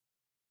Christ.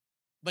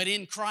 But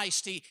in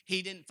Christ,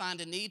 he didn't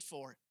find a need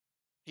for it.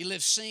 He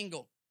lived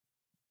single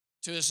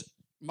to his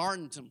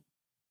martyrdom.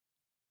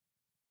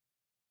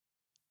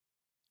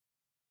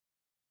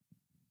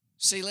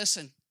 See,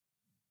 listen,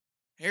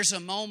 here's a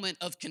moment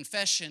of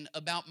confession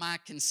about my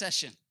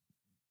concession.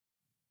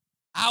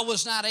 I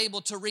was not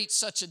able to reach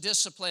such a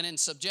discipline and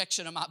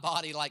subjection of my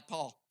body like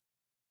Paul.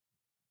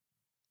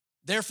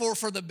 Therefore,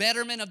 for the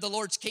betterment of the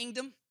Lord's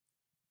kingdom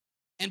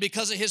and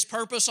because of his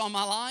purpose on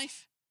my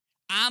life,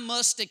 I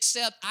must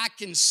accept I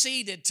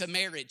conceded to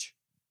marriage,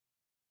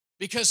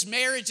 because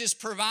marriage is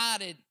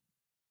provided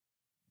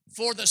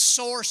for the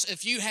source,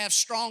 if you have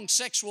strong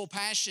sexual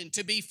passion,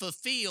 to be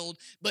fulfilled,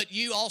 but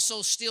you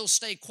also still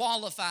stay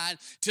qualified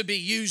to be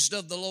used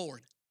of the Lord.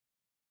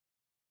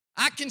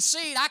 I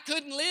concede I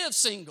couldn't live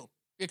single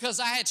because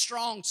I had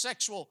strong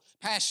sexual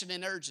passion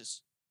and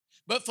urges.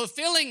 But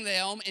fulfilling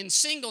them in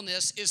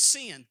singleness is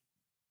sin.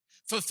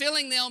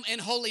 Fulfilling them in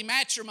holy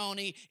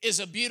matrimony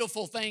is a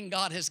beautiful thing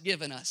God has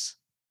given us.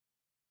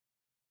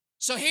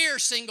 So here,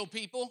 single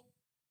people,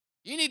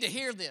 you need to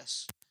hear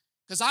this,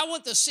 because I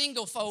want the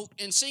single folk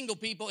and single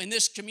people in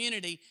this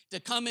community to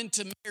come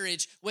into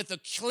marriage with a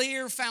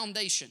clear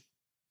foundation.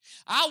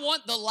 I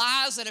want the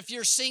lies that if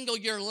you're single,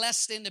 you're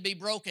less than to be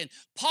broken.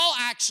 Paul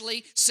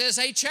actually says,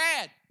 hey,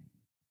 Chad,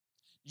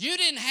 you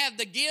didn't have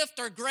the gift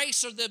or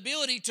grace or the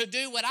ability to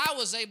do what I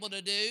was able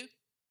to do.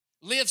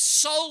 Live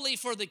solely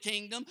for the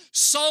kingdom,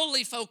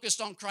 solely focused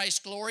on Christ's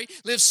glory,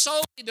 live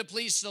solely to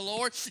please the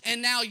Lord,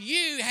 and now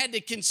you had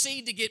to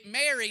concede to get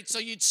married so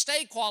you'd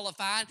stay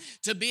qualified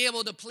to be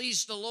able to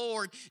please the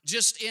Lord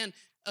just in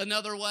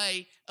another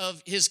way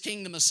of his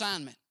kingdom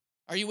assignment.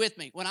 Are you with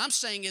me? What I'm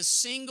saying is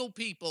single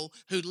people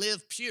who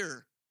live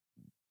pure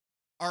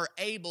are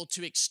able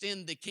to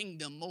extend the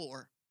kingdom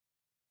more.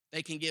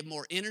 They can give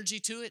more energy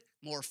to it,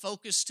 more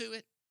focus to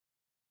it.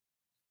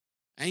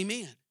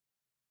 Amen.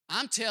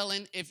 I'm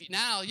telling, if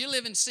now you're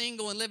living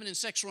single and living in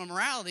sexual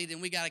immorality,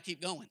 then we got to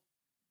keep going.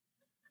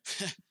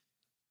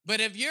 But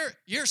if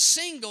you're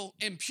single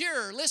and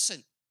pure,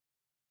 listen,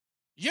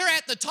 you're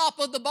at the top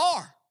of the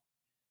bar.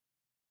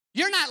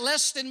 You're not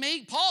less than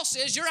me. Paul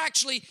says you're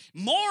actually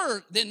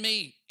more than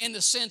me in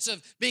the sense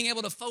of being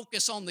able to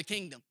focus on the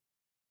kingdom.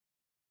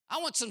 I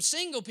want some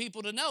single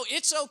people to know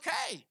it's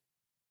okay.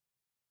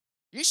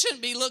 You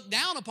shouldn't be looked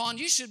down upon.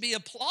 You should be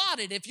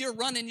applauded if you're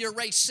running your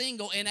race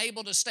single and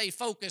able to stay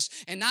focused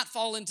and not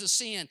fall into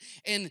sin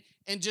and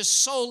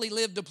just solely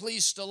live to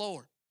please the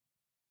Lord.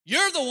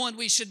 You're the one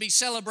we should be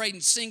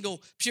celebrating,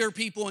 single, pure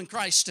people in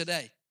Christ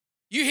today.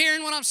 You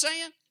hearing what I'm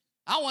saying?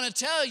 I want to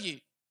tell you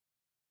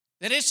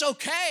that it's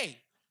okay.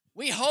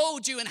 We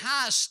hold you in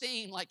high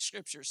esteem like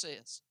Scripture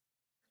says.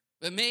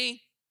 But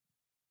me,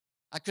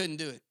 I couldn't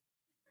do it.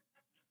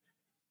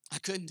 I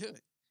couldn't do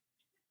it.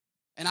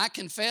 And I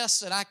confess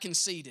that I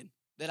conceded,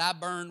 that I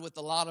burned with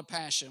a lot of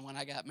passion when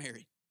I got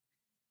married.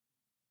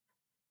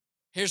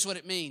 Here's what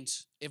it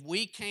means. If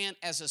we can't,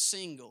 as a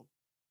single,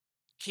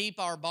 keep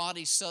our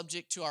body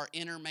subject to our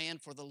inner man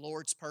for the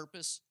Lord's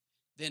purpose,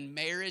 then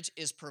marriage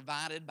is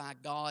provided by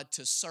God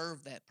to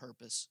serve that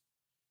purpose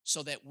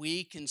so that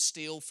we can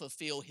still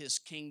fulfill his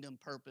kingdom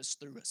purpose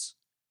through us.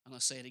 I'm going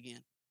to say it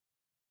again.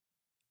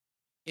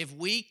 If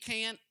we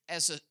can't,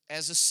 as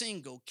a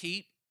single,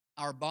 keep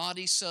our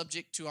body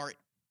subject to our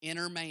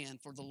inner man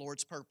for the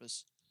Lord's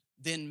purpose,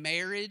 then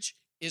marriage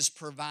is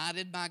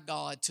provided by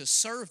God to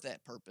serve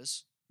that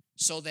purpose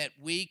so that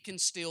we can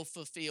still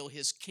fulfill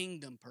his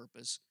kingdom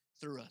purpose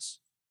through us.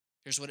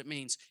 Here's what it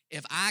means.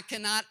 If I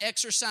cannot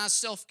exercise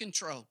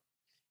self-control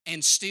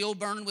and still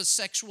burn with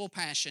sexual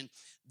passion,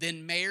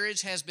 then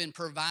marriage has been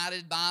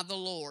provided by the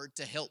Lord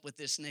to help with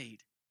this need.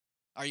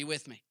 Are you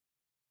with me?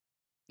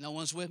 No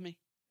one's with me?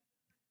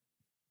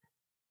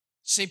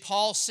 See,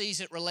 Paul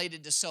sees it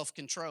related to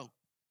self-control.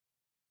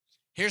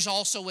 Here's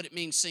also what it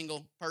means,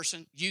 single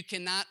person. You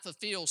cannot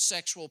fulfill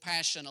sexual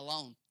passion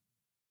alone.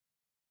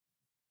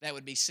 That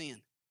would be sin.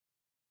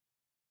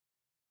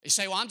 You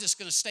say, well, I'm just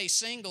going to stay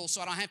single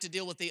so I don't have to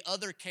deal with the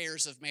other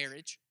cares of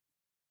marriage,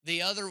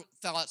 the other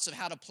thoughts of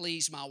how to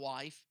please my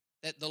wife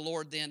that the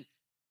Lord then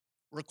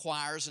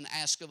requires and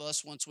asks of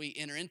us once we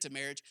enter into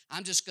marriage.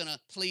 I'm just going to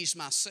please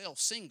myself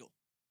single.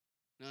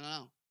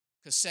 No.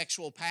 Because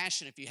sexual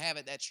passion, if you have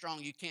it that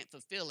strong, you can't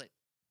fulfill it.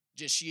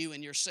 Just you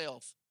and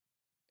yourself.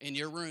 In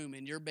your room,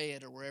 in your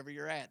bed, or wherever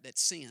you're at,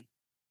 that's sin.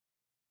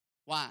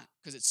 Why?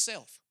 Because it's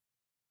self.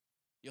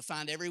 You'll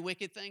find every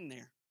wicked thing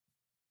there.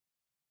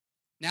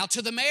 Now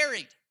to the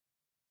married,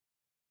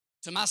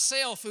 to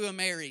myself who am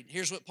married,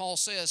 here's what Paul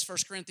says, 1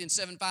 Corinthians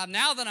 7:5.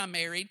 Now that I'm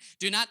married,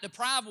 do not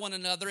deprive one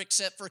another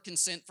except for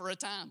consent for a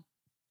time,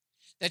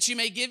 that you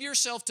may give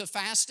yourself to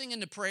fasting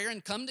and to prayer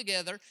and come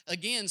together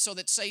again so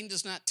that Satan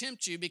does not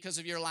tempt you because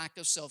of your lack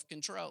of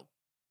self-control.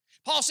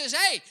 Paul says,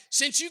 hey,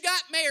 since you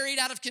got married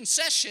out of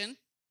concession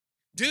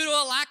due to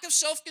a lack of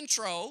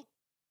self-control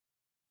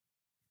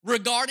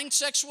regarding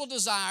sexual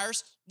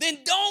desires, then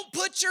don't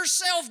put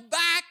yourself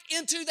back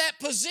into that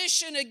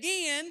position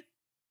again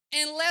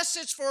unless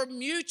it's for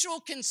mutual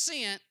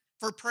consent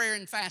for prayer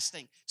and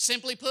fasting.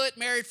 Simply put,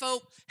 married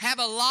folk, have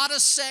a lot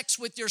of sex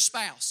with your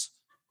spouse.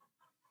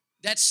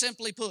 That's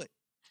simply put.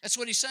 That's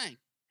what he's saying.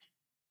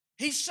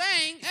 He's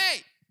saying,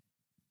 hey,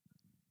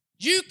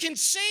 you can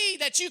see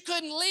that you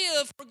couldn't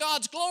live for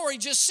God's glory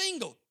just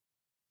single.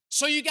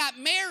 So you got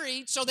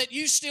married so that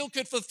you still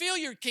could fulfill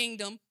your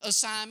kingdom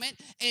assignment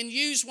and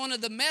use one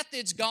of the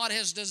methods God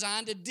has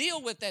designed to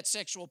deal with that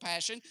sexual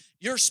passion,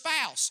 your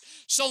spouse.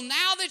 So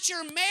now that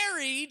you're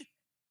married,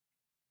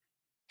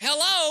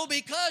 hello,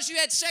 because you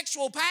had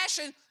sexual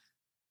passion,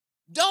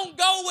 don't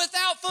go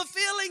without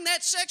fulfilling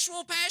that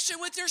sexual passion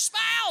with your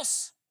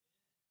spouse.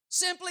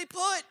 Simply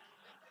put,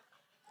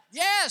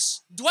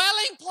 yes,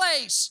 dwelling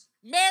place,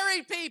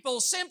 married people,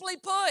 simply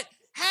put,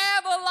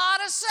 have a lot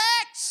of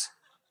sex.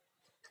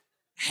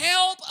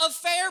 Help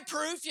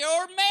affair-proof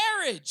your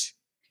marriage.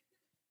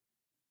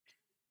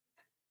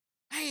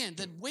 Man,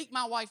 the week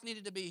my wife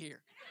needed to be here.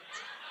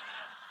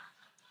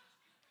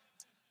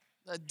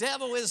 The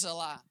devil is a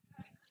lie.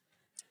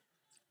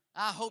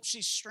 I hope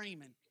she's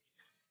streaming.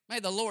 May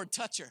the Lord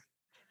touch her.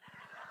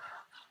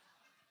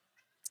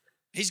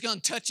 He's going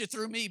to touch you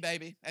through me,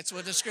 baby. That's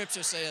what the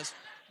scripture says.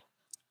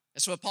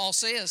 That's what Paul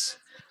says.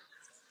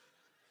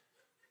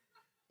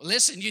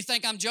 Listen, you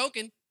think I'm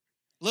joking?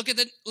 Look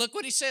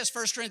what he says,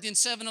 1 Corinthians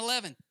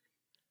 7:11.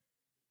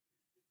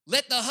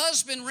 Let the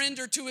husband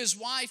render to his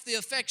wife the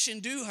affection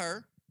due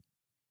her,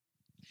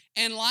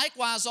 and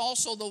likewise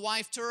also the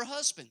wife to her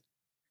husband.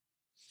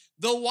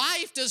 The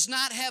wife does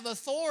not have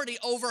authority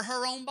over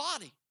her own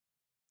body.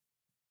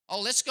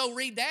 Oh, let's go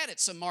read that at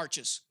some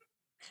marches.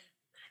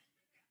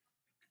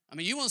 I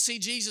mean, you want to see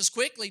Jesus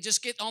quickly,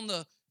 just get on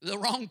the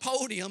wrong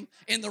podium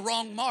in the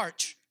wrong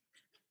march.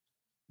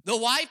 The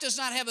wife does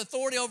not have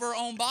authority over her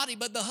own body,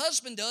 but the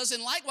husband does.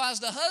 And likewise,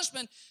 the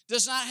husband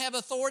does not have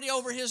authority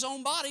over his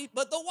own body,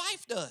 but the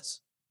wife does.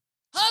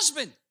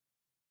 Husband,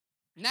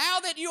 now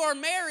that you are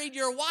married,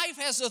 your wife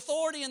has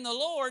authority in the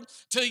Lord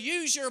to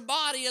use your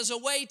body as a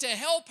way to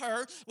help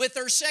her with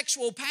her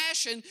sexual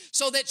passion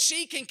so that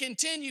she can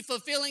continue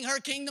fulfilling her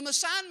kingdom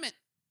assignment.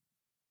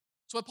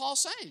 That's what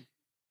Paul's saying.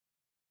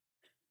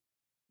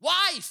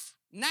 Wife,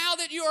 now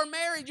that you are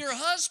married, your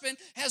husband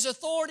has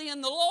authority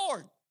in the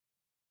Lord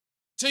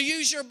to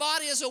use your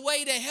body as a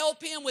way to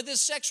help him with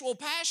his sexual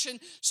passion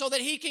so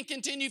that he can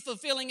continue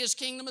fulfilling his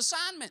kingdom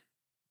assignment.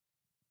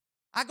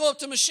 I go up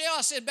to Michelle,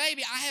 I said,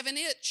 baby, I have an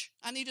itch.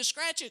 I need to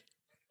scratch it.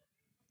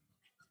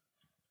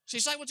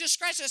 She's like, well, just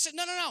scratch it. I said,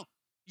 no.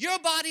 Your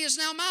body is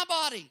now my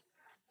body.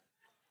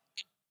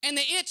 And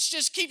the itch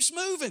just keeps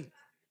moving.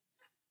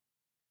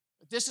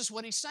 But this is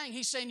what he's saying.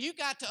 He's saying you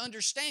got to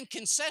understand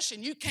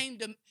concession. You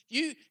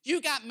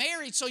got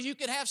married so you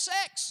could have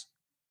sex.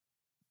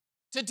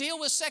 To deal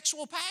with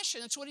sexual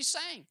passion. That's what he's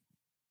saying.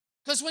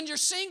 Because when you're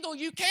single,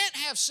 you can't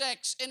have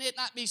sex and it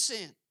not be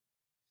sin.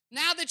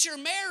 Now that you're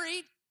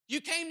married,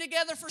 you came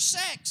together for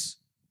sex.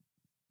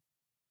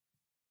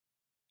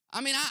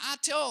 I mean, I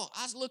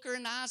look her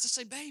in the eyes and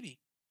say, baby,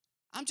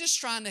 I'm just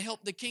trying to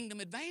help the kingdom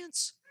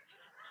advance.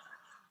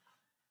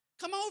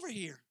 Come over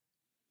here.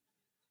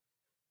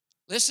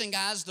 Listen,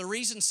 guys, the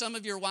reason some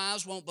of your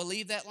wives won't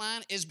believe that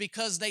line is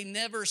because they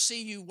never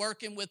see you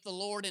working with the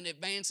Lord and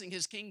advancing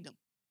his kingdom.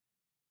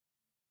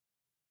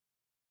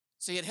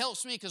 See, it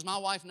helps me because my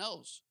wife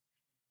knows.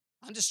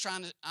 I'm just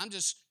trying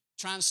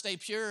to stay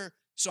pure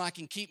so I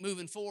can keep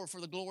moving forward for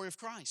the glory of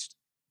Christ.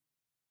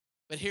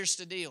 But here's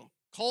the deal.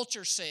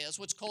 Culture says,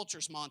 what's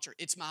culture's mantra?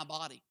 It's my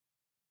body.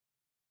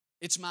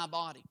 It's my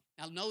body.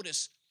 Now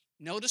notice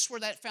where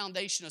that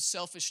foundation of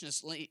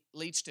selfishness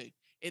leads to.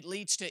 It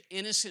leads to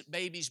innocent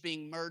babies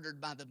being murdered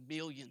by the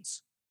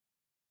millions.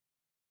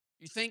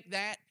 You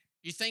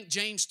think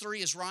James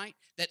 3 is right?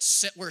 That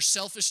where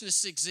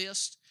selfishness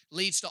exists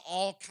leads to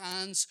all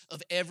kinds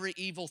of every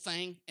evil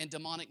thing and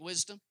demonic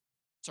wisdom?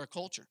 It's our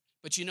culture.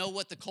 But you know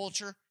what the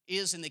culture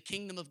is in the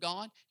kingdom of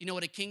God? You know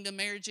what a kingdom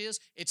marriage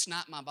is? It's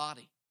not my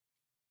body.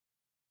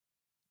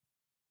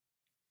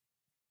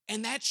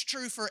 And that's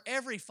true for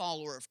every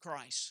follower of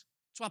Christ.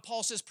 That's why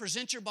Paul says,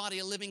 present your body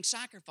a living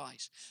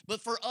sacrifice.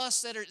 But for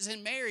us that are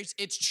in marriage,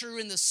 it's true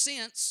in the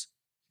sense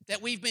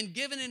that we've been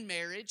given in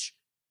marriage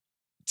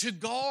to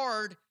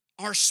guard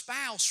our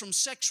spouse from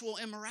sexual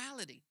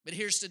immorality. But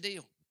here's the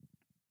deal.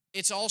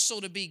 It's also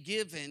to be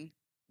given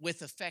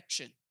with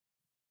affection.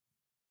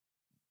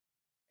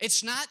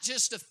 It's not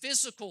just a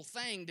physical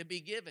thing to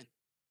be given.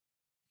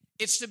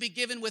 It's to be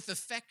given with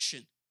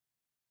affection.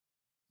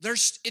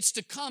 It's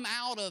to come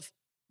out of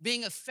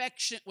being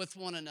affectionate with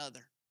one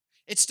another.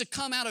 It's to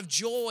come out of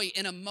joy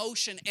and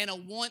emotion and a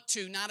want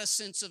to, not a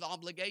sense of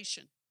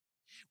obligation.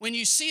 When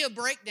you see a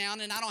breakdown,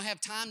 and I don't have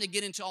time to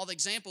get into all the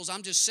examples,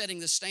 I'm just setting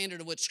the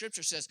standard of what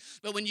Scripture says.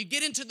 But when you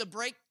get into the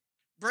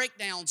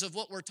breakdowns of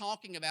what we're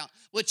talking about,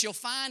 what you'll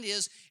find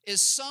is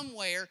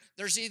somewhere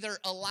there's either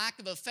a lack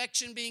of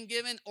affection being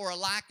given or a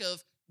lack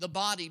of the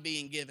body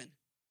being given.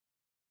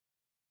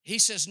 He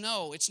says,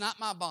 no, it's not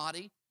my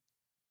body,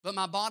 but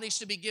my body's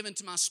to be given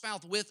to my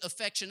spouse with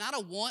affection, not a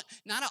want,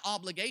 not an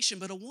obligation,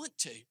 but a want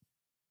to.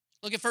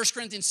 Look at 1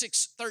 Corinthians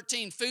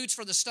 6:13, foods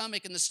for the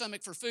stomach and the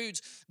stomach for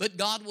foods, but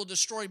God will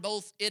destroy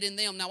both it and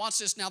them. Now watch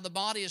this. Now the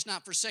body is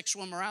not for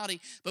sexual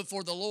immorality, but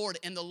for the Lord,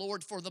 and the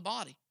Lord for the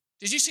body.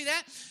 Did you see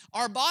that?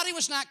 Our body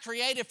was not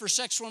created for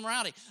sexual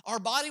immorality. Our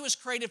body was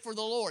created for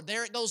the Lord.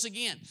 There it goes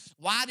again.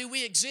 Why do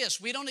we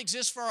exist? We don't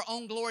exist for our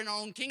own glory and our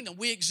own kingdom.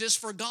 We exist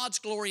for God's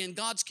glory and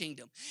God's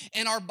kingdom.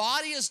 And our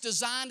body is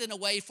designed in a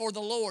way for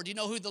the Lord. You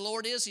know who the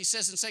Lord is? He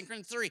says in 2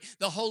 Corinthians 3,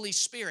 the Holy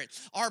Spirit.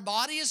 Our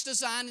body is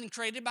designed and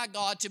created by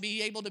God to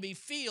be able to be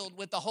filled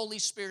with the Holy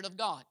Spirit of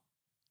God.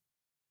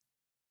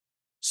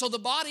 So the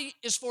body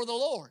is for the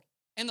Lord.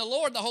 And the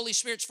Lord, the Holy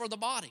Spirit's for the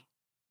body.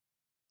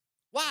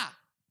 Why?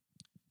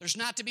 There's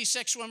not to be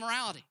sexual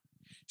immorality.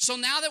 So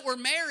now that we're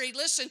married,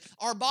 listen,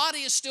 our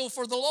body is still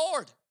for the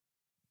Lord.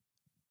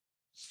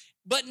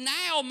 But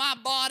now my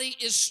body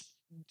is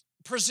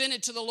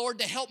presented to the Lord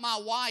to help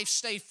my wife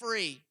stay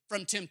free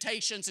from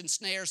temptations and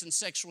snares and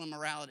sexual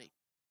immorality.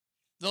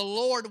 The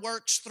Lord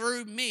works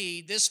through me,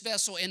 this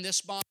vessel and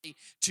this body,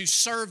 to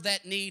serve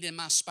that need in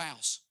my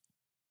spouse.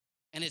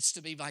 And it's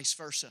to be vice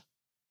versa.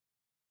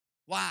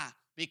 Why?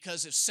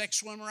 Because if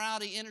sexual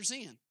immorality enters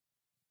in,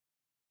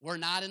 we're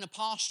not in a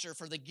posture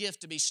for the gift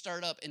to be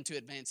stirred up and to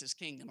advance His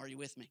kingdom. Are you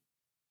with me?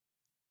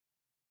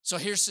 So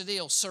here's the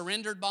deal.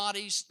 Surrendered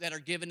bodies that are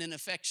given in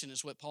affection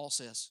is what Paul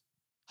says.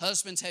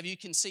 Husbands, have you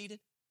conceded?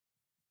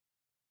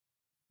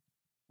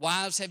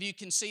 Wives, have you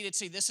conceded?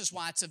 See, this is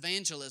why it's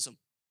evangelism.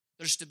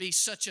 There's to be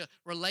such a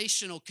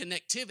relational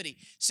connectivity.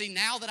 See,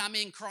 now that I'm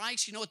in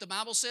Christ, you know what the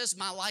Bible says?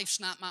 My life's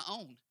not my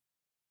own.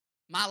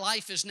 My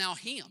life is now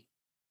Him.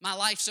 My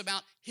life's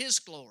about His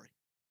glory.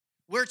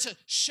 We're to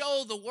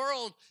show the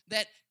world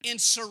that in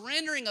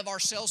surrendering of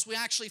ourselves, we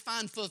actually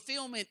find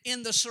fulfillment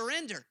in the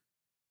surrender.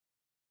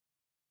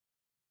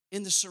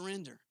 In the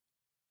surrender.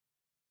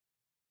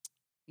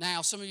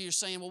 Now, some of you are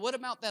saying, well, what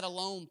about that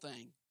alone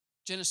thing?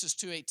 Genesis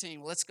 2:18.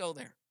 Well, let's go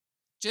there.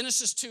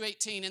 Genesis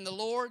 2:18. And the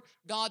Lord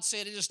God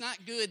said, it is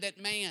not good that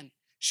man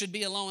should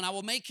be alone. I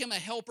will make him a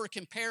helper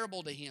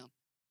comparable to him.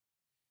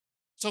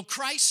 So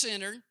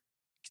Christ-centered,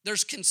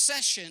 there's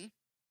concession,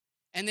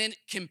 and then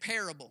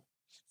comparable.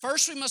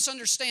 First, we must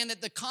understand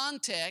that the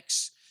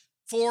context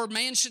for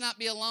man should not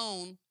be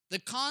alone, the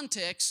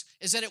context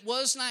is that it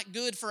was not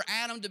good for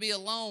Adam to be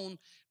alone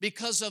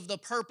because of the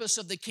purpose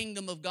of the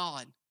kingdom of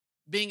God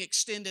being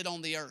extended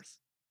on the earth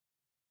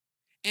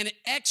and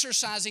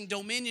exercising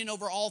dominion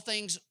over all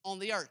things on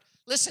the earth.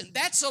 Listen,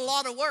 that's a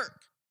lot of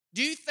work.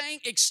 Do you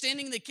think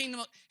extending the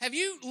kingdom, have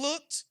you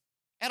looked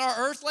at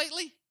our earth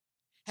lately?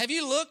 Have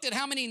you looked at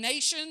how many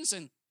nations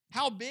and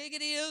how big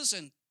it is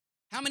and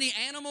how many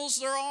animals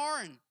there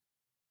are?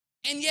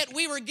 And yet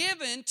we were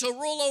given to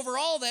rule over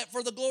all that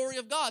for the glory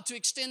of God, to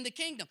extend the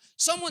kingdom.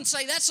 Someone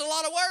say, that's a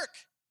lot of work.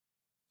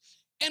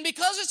 And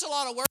because it's a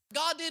lot of work,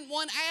 God didn't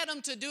want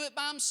Adam to do it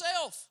by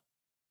himself.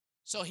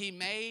 So He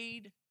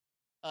made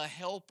a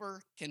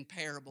helper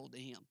comparable to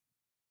him.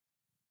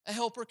 A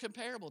helper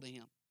comparable to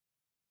him.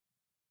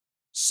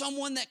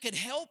 Someone that could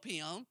help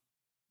him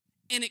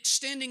in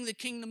extending the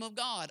kingdom of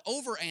God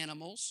over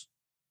animals,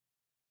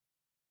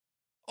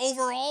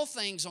 over all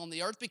things on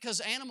the earth, because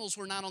animals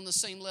were not on the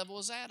same level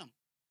as Adam.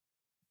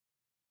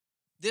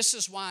 This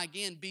is why,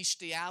 again,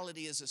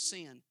 bestiality is a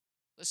sin.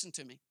 Listen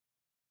to me.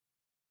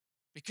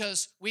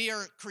 Because we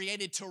are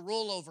created to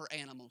rule over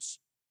animals.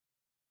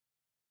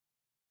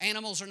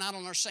 Animals are not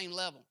on our same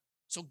level.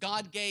 So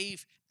God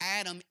gave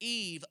Adam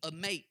Eve a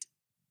mate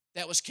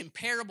that was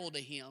comparable to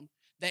him,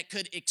 that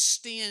could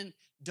extend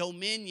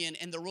dominion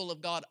and the rule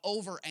of God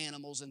over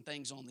animals and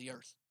things on the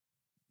earth.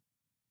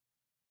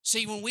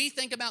 See, when we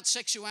think about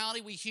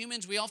sexuality, we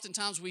humans, we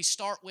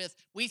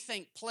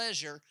think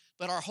pleasure,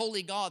 but our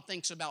holy God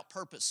thinks about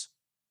purpose.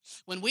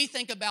 When we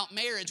think about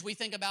marriage, we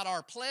think about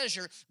our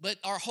pleasure, but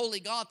our holy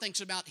God thinks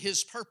about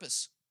His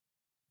purpose.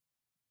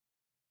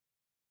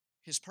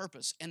 His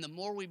purpose. And the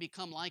more we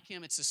become like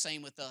Him, it's the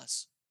same with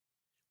us.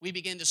 We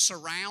begin to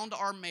surround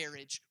our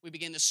marriage. We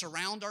begin to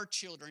surround our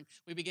children.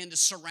 We begin to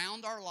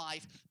surround our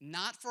life,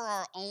 not for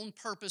our own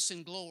purpose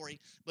and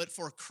glory, but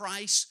for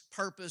Christ's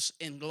purpose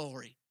and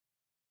glory.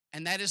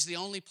 And that is the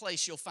only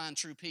place you'll find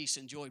true peace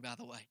and joy, by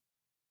the way,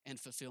 and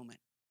fulfillment.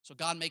 So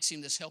God makes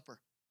him this helper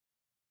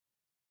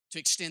to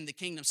extend the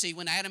kingdom. See,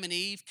 when Adam and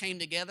Eve came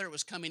together, it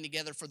was coming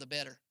together for the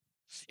better.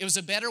 It was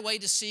a better way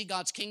to see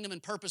God's kingdom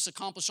and purpose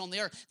accomplished on the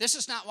earth. This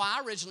is not why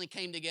I originally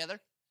came together.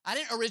 I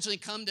didn't originally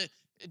come to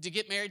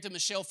get married to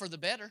Michelle for the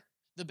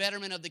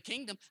betterment of the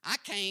kingdom. I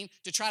came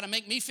to try to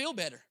make me feel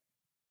better.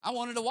 I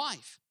wanted a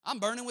wife. I'm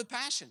burning with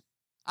passion.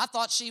 I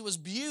thought she was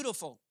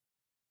beautiful.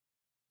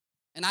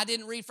 And I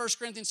didn't read 1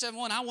 Corinthians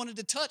 7:1. I wanted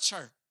to touch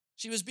her.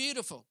 She was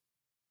beautiful.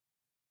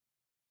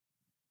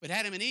 But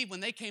Adam and Eve, when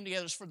they came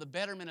together, it was for the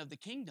betterment of the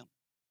kingdom.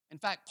 In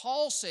fact,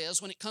 Paul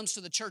says when it comes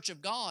to the church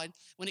of God,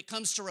 when it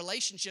comes to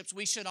relationships,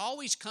 we should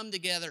always come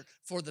together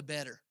for the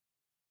better,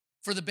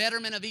 for the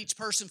betterment of each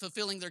person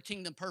fulfilling their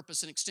kingdom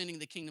purpose and extending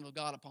the kingdom of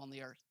God upon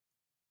the earth.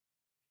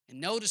 And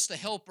notice the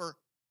helper,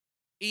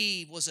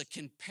 Eve, was a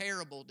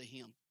comparable to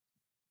him.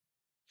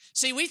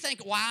 See, we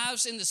think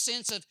wives in the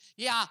sense of,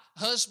 yeah,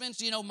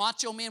 husbands,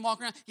 macho men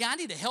walking around. Yeah, I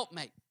need a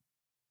helpmate.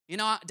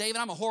 David,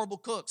 I'm a horrible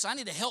cook, so I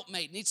need a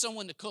helpmate, need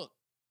someone to cook.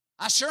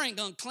 I sure ain't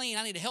gonna clean,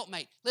 I need a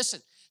helpmate.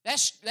 Listen,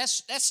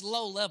 that's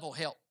low-level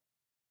help.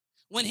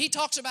 When he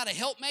talks about a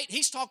helpmate,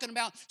 he's talking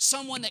about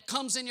someone that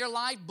comes in your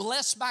life,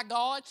 blessed by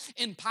God,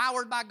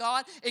 empowered by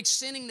God,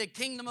 extending the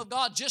kingdom of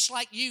God, just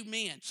like you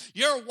men.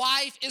 Your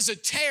wife is a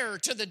terror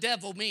to the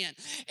devil, men.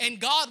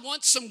 And God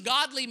wants some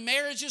godly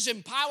marriages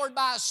empowered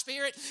by a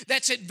spirit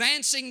that's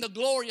advancing the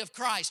glory of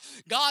Christ.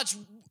 God's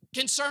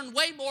concerned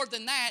way more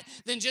than that,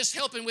 than just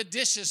helping with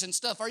dishes and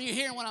stuff. Are you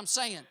hearing what I'm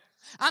saying?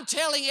 I'm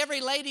telling every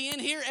lady in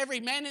here, every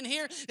man in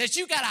here, that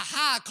you got a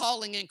high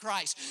calling in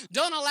Christ.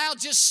 Don't allow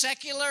just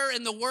secular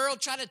in the world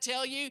try to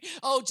tell you,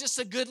 oh, just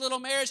a good little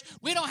marriage.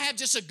 We don't have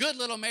just a good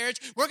little marriage.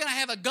 We're going to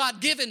have a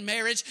God-given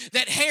marriage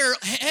that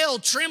hell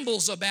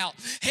trembles about.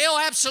 Hell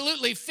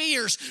absolutely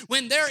fears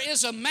when there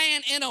is a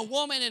man and a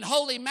woman in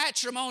holy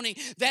matrimony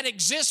that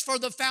exists for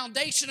the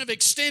foundation of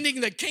extending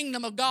the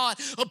kingdom of God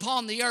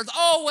upon the earth.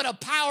 Oh, what a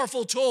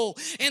powerful tool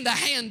in the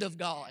hand of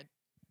God.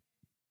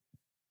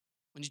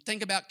 When you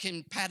think about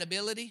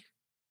compatibility,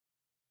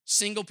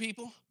 single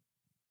people,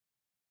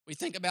 we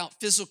think about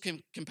physical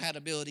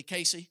compatibility,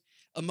 Casey,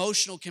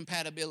 emotional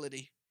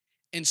compatibility,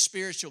 and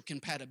spiritual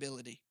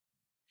compatibility.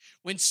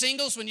 When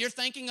you're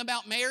thinking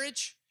about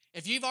marriage,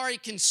 if you've already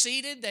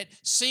conceded that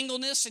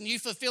singleness and you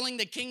fulfilling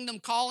the kingdom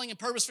calling and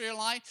purpose for your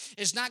life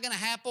is not going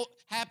to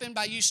happen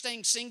by you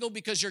staying single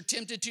because you're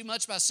tempted too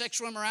much by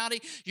sexual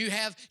immorality,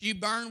 you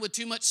burn with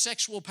too much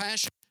sexual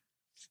passion,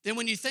 then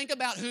when you think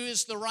about who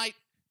is the right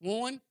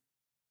one,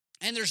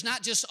 and there's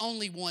not just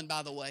only one,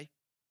 by the way.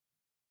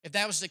 If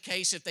that was the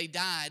case, if they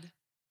died,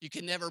 you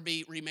can never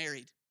be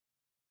remarried.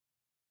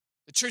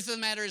 The truth of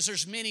the matter is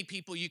there's many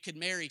people you could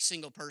marry,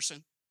 single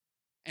person,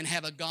 and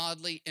have a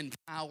godly,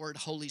 empowered,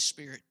 Holy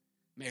Spirit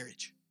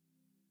marriage.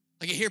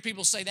 Like I hear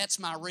people say, that's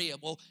my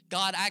rib. Well,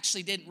 God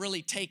actually didn't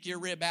really take your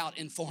rib out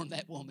and form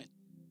that woman.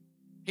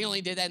 He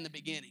only did that in the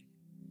beginning.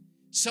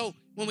 So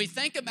when we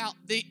think about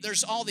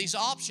there's all these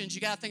options,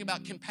 you got to think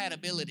about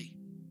compatibility.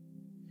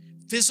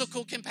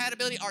 Physical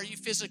compatibility, are you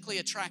physically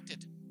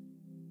attracted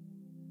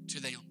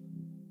to them?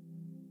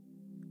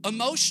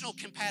 Emotional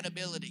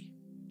compatibility,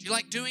 do you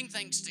like doing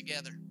things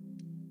together?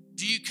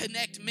 Do you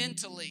connect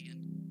mentally and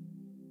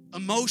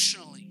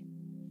emotionally?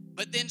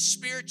 But then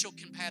spiritual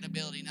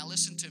compatibility, now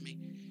listen to me.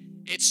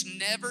 It's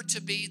never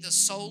to be the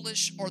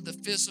soulish or the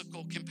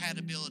physical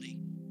compatibility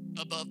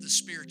above the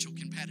spiritual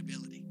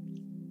compatibility.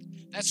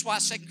 That's why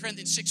 2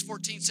 Corinthians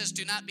 6:14 says,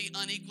 do not be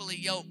unequally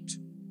yoked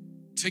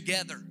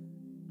together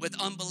with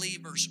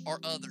unbelievers or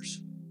others.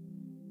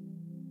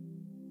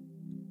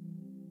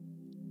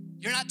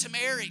 You're not to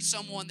marry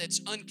someone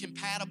that's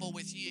uncompatible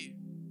with you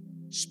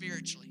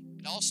spiritually.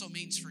 It also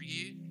means for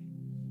you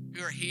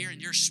who are here and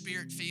you're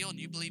spirit-filled and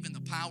you believe in the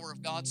power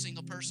of God,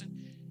 single person,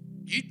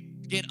 you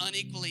get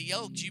unequally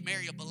yoked. You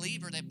marry a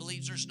believer that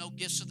believes there's no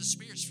gifts of the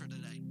spirits for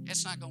today.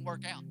 It's not going to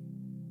work out.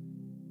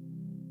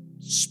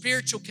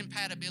 Spiritual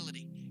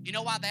compatibility. You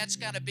know why that's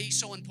got to be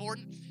so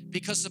important?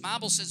 Because the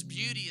Bible says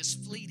beauty is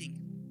fleeting,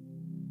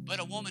 but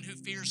a woman who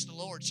fears the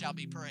Lord shall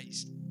be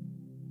praised.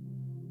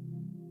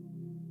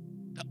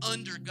 The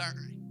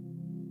undergirding.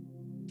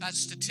 That's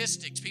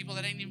statistics, people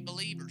that ain't even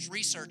believers,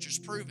 researchers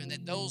proven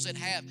that those that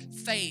have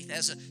faith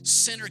as a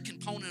center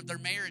component of their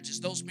marriages,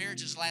 those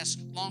marriages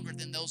last longer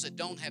than those that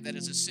don't have that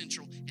as a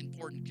central,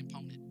 important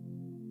component.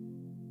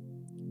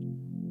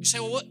 You say,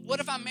 well, what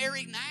if I'm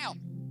married now?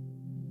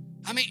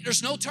 I mean,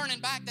 there's no turning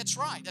back. That's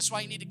right. That's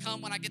why you need to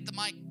come when I get the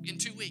mic in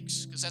 2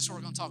 weeks, because that's what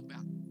we're going to talk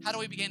about. How do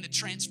we begin to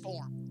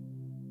transform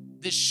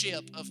this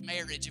ship of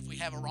marriage if we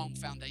have a wrong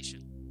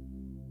foundation?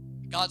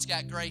 God's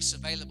got grace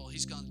available.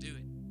 He's going to do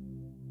it.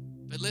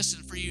 But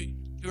listen, for you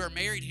who are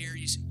married here,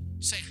 you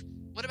say,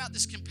 what about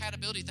this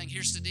compatibility thing?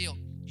 Here's the deal.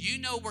 You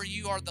know where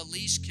you are the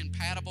least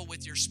compatible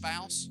with your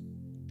spouse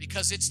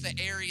because it's the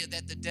area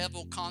that the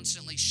devil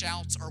constantly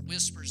shouts or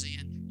whispers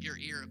in your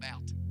ear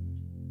about.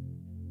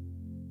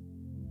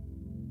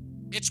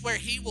 It's where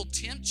he will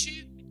tempt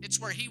you. It's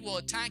where he will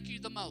attack you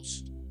the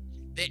most.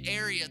 The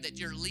area that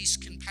you're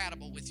least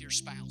compatible with your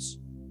spouse.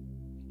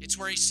 It's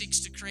where he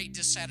seeks to create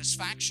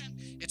dissatisfaction.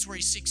 It's where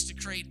he seeks to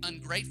create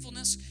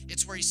ungratefulness.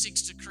 It's where he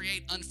seeks to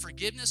create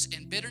unforgiveness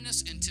and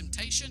bitterness and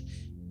temptation.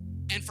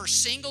 And for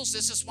singles,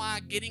 this is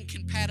why getting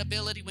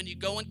compatibility when you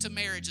go into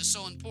marriage is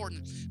so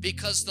important,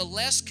 because the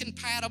less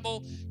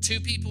compatible two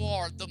people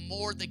are, the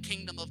more the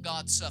kingdom of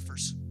God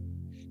suffers.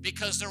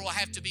 Because there will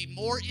have to be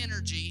more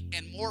energy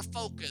and more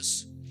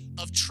focus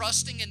of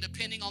trusting and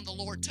depending on the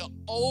Lord to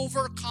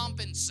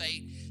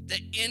overcompensate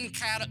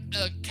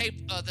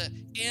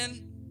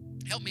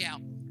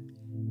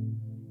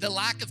the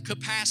lack of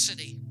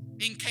capacity,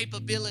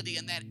 incapability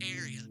in that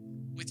area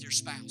with your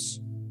spouse.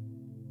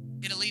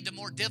 It'll lead to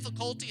more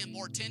difficulty and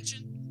more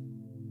tension.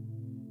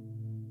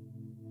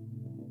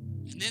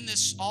 And then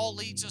this all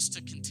leads us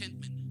to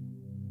contentment.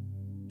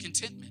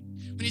 Contentment.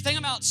 When you think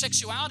about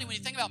sexuality, when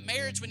you think about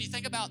marriage, when you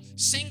think about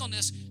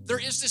singleness, there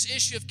is this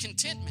issue of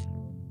contentment.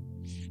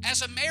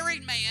 As a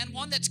married man,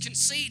 one that's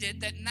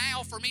conceited that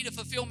now for me to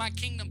fulfill my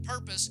kingdom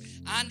purpose,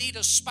 I need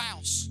a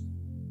spouse.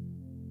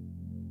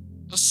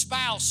 A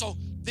spouse. So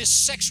this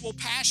sexual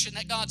passion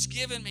that God's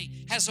given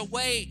me has a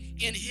way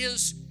in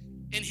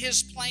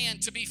His plan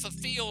to be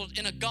fulfilled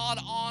in a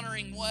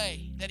God-honoring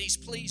way that He's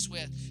pleased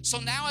with. So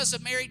now as a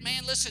married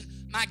man, listen,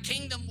 my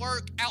kingdom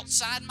work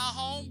outside my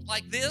home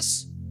like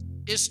this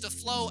is to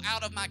flow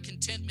out of my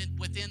contentment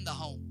within the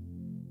home.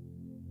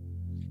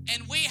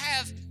 And we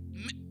have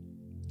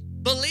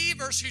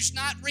believers who's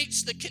not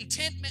reached the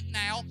contentment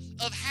now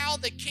of how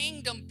the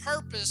kingdom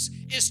purpose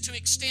is to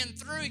extend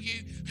through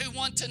you, who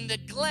want to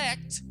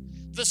neglect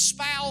the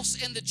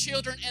spouse and the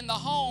children in the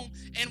home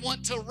and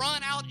want to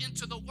run out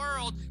into the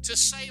world to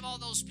save all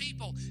those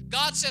people.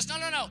 God says,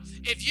 no.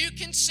 If you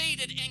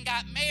conceded and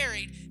got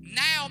married,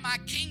 now my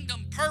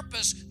kingdom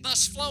purpose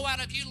must flow out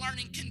of you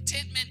learning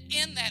contentment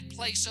in that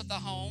place of the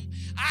home.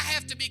 I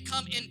have to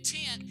become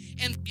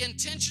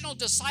intentional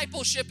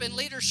discipleship and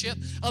leadership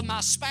of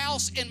my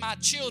spouse and my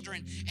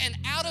children. And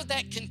out of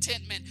that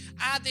contentment,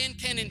 I then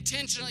can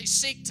intentionally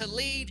seek to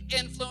lead,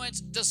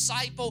 influence,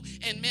 disciple,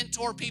 and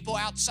mentor people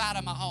outside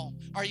of my home.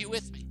 Are you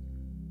with me?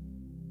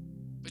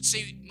 But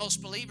see,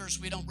 most believers,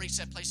 we don't reach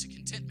that place of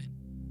contentment.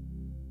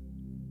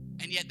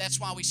 And yet that's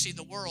why we see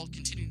the world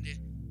continuing to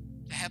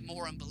have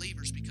more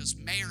unbelievers, because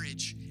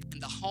marriage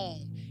and the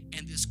home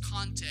and this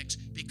context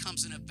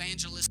becomes an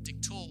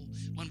evangelistic tool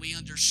when we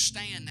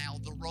understand now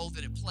the role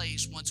that it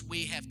plays once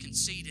we have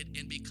conceded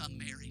and become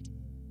married.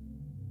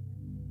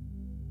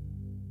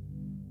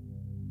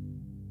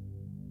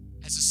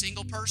 As a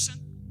single person,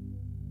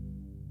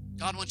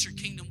 God wants your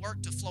kingdom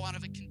work to flow out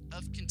of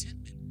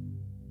contentment.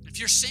 If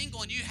you're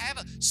single and you have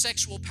a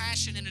sexual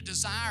passion and a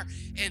desire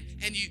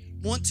and you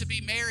want to be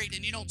married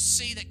and you don't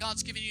see that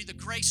God's given you the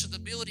grace or the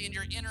ability in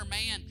your inner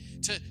man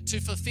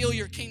to fulfill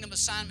your kingdom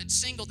assignment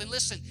single, then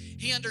listen,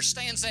 He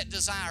understands that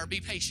desire.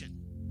 Be patient.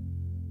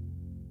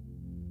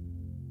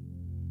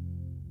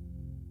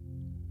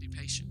 Be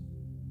patient.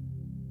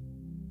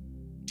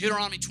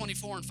 Deuteronomy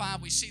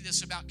 24:5, we see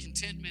this about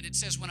contentment. It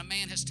says, when a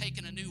man has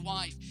taken a new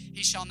wife,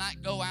 he shall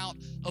not go out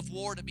of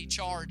war to be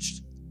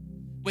charged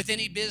with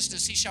any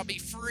business. He shall be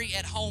free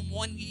at home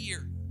 1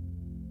 year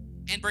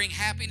and bring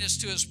happiness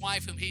to his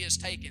wife whom he has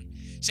taken.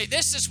 See,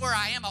 this is where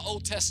I am an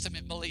Old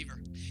Testament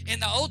believer. In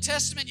the Old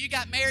Testament, you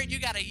got married, you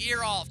got a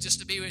year off just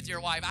to be with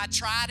your wife. I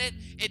tried it,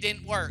 it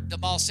didn't work. The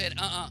boss said,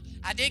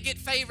 I did get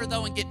favor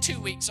though and get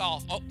 2 weeks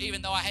off,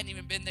 even though I hadn't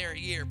even been there a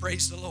year,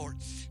 praise the Lord.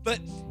 But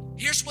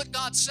here's what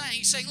God's saying.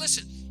 He's saying,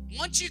 listen,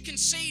 once you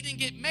concede and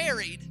get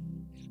married,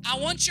 I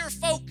want your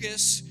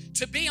focus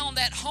to be on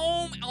that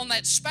home, on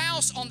that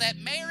spouse, on that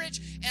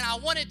marriage, and I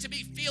want it to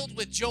be filled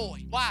with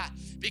joy. Why?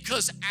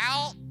 Because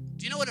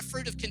do you know what a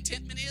fruit of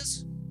contentment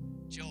is?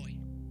 Joy.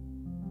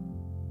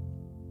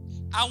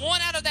 I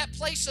want out of that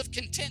place of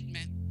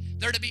contentment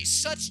there to be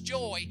such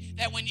joy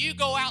that when you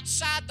go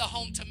outside the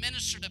home to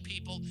minister to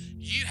people,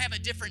 you have a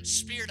different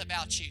spirit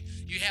about you.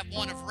 You have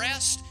one of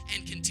rest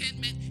and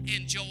contentment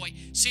and joy.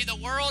 See, the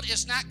world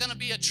is not going to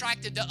be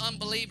attracted to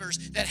unbelievers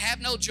that have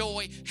no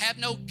joy, have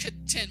no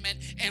contentment,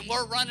 and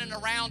we're running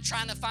around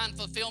trying to find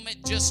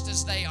fulfillment just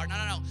as they are.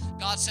 No.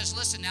 God says,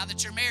 listen, now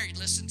that you're married,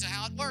 listen to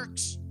how it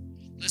works.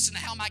 Listen to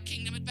how my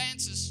kingdom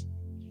advances.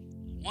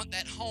 I want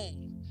that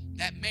home,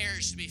 that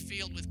marriage to be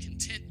filled with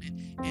contentment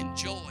and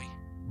joy.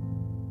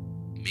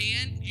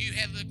 Men, you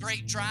have a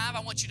great drive. I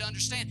want you to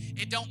understand,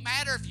 it don't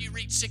matter if you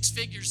reach 6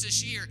 figures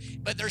this year,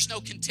 but there's no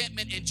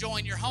contentment and joy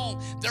in your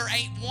home. There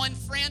ain't one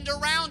friend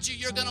around you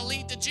you're going to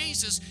lead to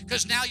Jesus,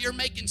 because now you're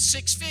making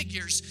 6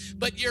 figures,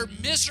 but you're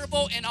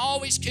miserable and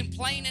always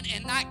complaining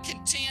and not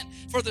content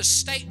for the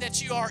state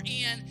that you are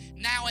in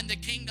now in the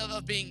kingdom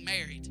of being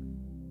married.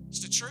 It's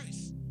the truth.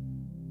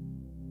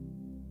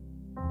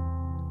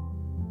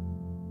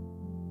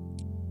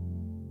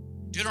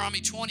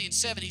 Deuteronomy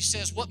 20:7, he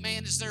says, what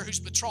man is there who's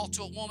betrothed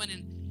to a woman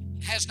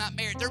and has not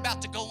married? They're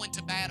about to go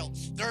into battle.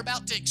 They're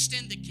about to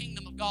extend the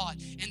kingdom of God.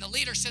 And the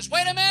leader says,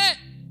 wait a minute.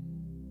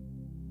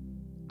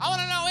 I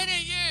want to know any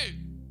of you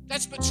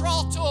that's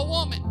betrothed to a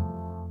woman.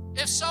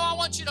 If so, I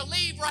want you to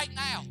leave right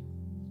now.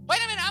 Wait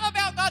a minute, I'm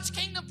about God's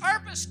kingdom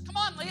purpose. Come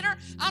on, leader.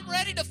 I'm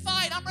ready to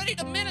fight. I'm ready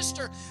to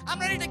minister. I'm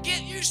ready to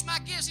use my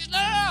gifts. He says,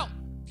 no.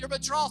 If you're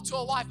betrothed to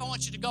a wife, I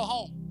want you to go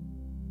home.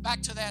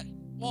 Back to that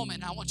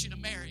woman. I want you to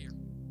marry her.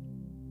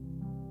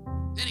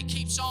 Then he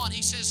keeps on.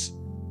 He says,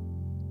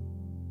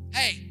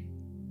 hey,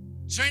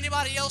 is there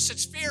anybody else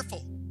that's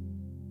fearful?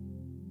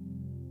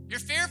 You're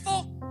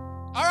fearful?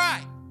 All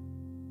right.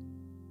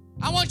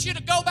 I want you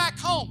to go back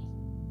home.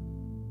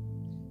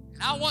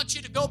 And I want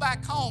you to go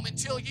back home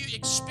until you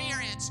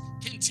experience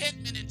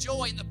contentment and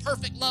joy and the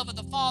perfect love of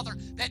the Father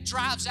that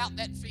drives out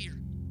that fear.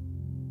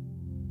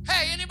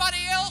 Hey, anybody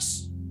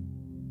else?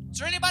 Is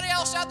there anybody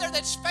else out there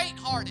that's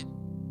faint-hearted?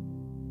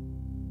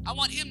 I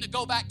want him to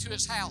go back to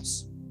his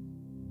house.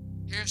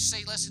 Here,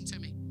 see, listen to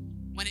me.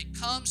 When it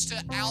comes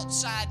to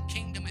outside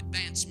kingdom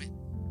advancement,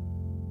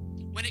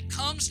 when it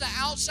comes to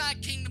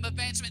outside kingdom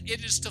advancement,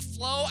 it is to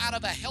flow out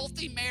of a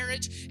healthy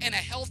marriage and a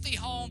healthy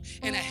home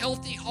and a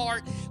healthy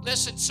heart.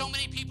 Listen, so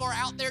many people are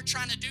out there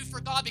trying to do for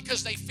God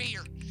because they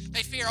fear.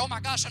 They fear, oh my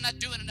gosh, I'm not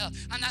doing enough.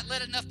 I'm not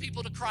led enough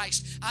people to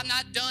Christ. I've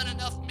not done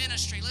enough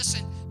ministry.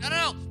 Listen,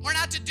 no. We're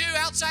not to do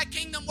outside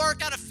kingdom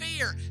work out of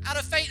fear, out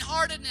of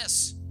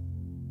faint-heartedness,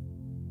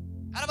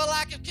 out of a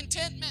lack of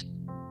contentment.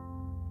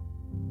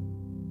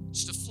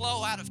 It's to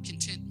flow out of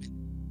contentment,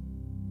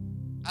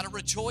 out of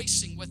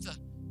rejoicing with the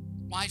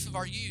wife of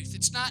our youth.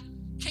 It's not,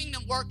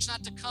 kingdom work's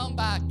not to come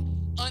by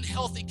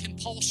unhealthy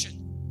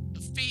compulsion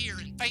of fear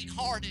and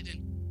faint-hearted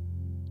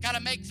and got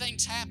to make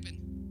things happen.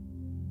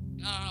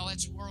 No,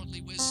 that's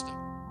worldly wisdom.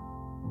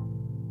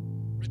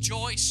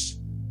 Rejoice.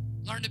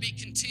 Learn to be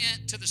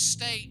content to the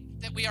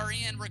state that we are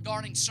in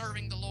regarding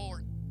serving the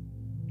Lord.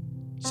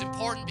 It's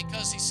important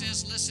because he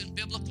says, listen,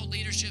 biblical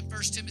leadership,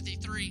 1 Timothy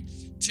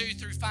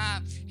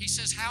 3:2-5. He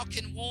says, how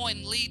can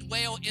one lead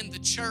well in the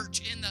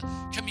church, in the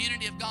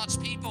community of God's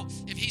people,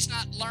 if he's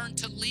not learned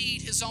to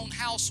lead his own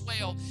house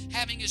well,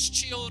 having his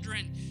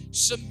children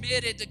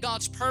submitted to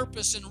God's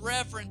purpose and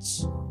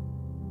reverence?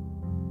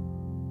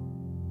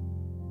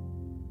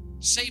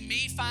 See,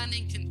 me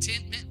finding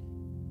contentment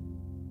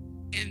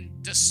in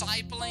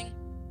discipling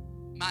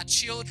my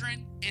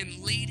children and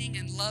leading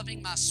and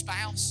loving my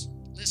spouse,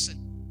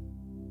 listen,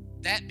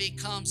 that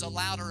becomes a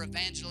louder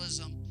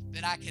evangelism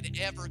that I could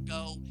ever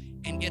go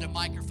and get a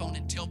microphone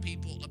and tell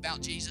people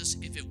about Jesus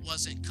if it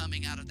wasn't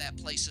coming out of that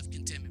place of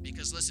contentment.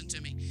 Because listen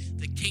to me,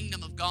 the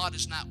kingdom of God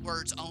is not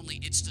words only,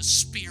 it's the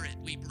spirit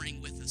we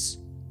bring with us.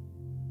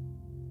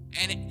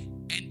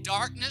 And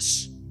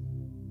darkness,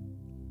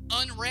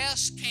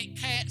 unrest can't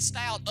cast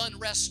out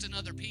unrest in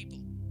other people.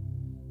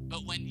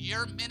 But when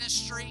your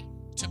ministry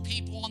to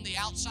people on the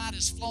outside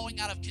is flowing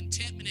out of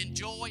contentment and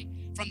joy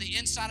from the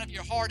inside of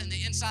your heart and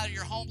the inside of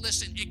your home,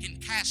 listen, it can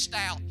cast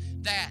out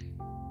that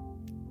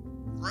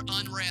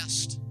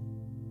unrest,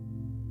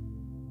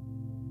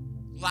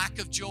 lack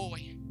of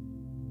joy,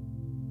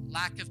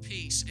 lack of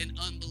peace in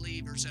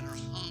unbelievers that are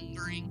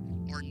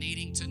hungering or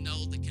needing to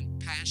know the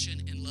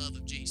compassion and love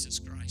of Jesus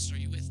Christ. Are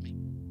you with me?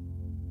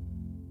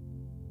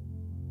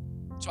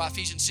 That's why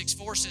Ephesians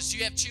 6:4 says, do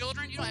you have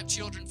children? You don't have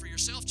children for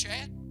yourself,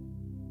 Chad.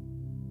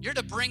 You're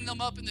to bring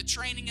them up in the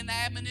training and the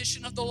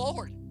admonition of the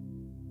Lord.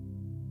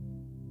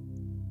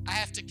 I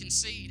have to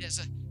concede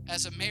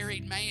as a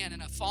married man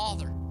and a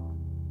father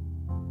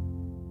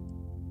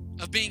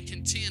of being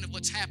content of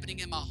what's happening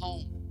in my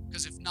home.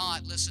 Because if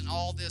not, listen,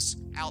 all this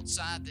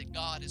outside that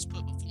God has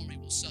put before me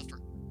will suffer.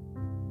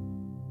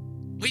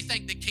 We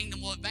think the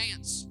kingdom will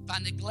advance if I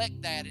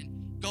neglect that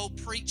and go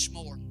preach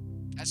more.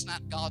 That's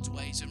not God's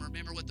ways. And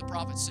remember what the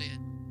prophet said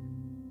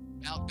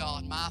about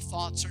God. My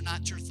thoughts are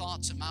not your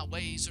thoughts and my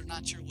ways are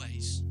not your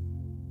ways.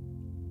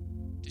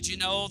 Did you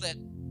know that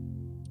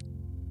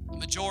the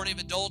majority of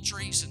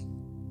adulteries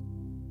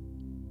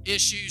and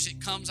issues, it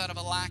comes out of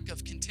a lack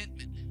of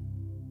contentment?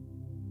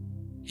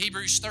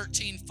 Hebrews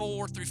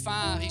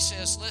 13:4-5, he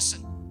says,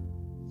 listen,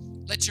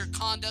 let your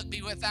conduct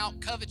be without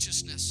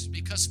covetousness,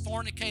 because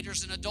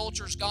fornicators and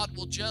adulterers God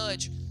will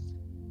judge.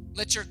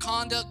 Let your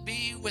conduct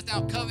be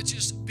without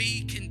covetousness.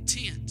 Be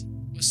content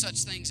with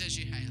such things as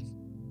you have.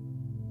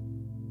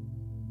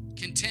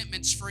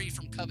 Contentment's free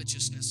from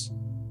covetousness.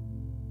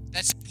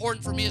 That's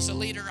important for me as a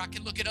leader. I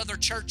can look at other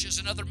churches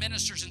and other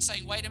ministers and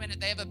say, wait a minute,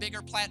 they have a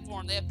bigger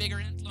platform, they have bigger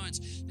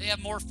influence, they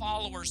have more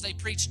followers, they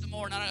preach to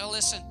more. No,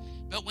 listen,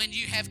 but when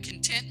you have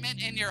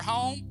contentment in your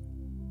home,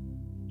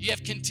 you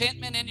have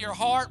contentment in your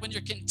heart, when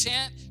you're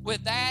content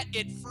with that,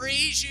 it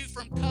frees you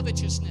from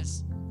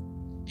covetousness.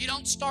 You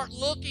don't start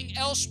looking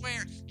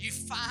elsewhere. You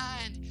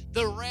find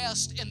the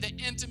rest and the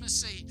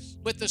intimacy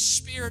with the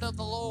Spirit of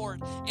the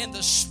Lord in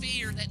the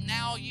sphere that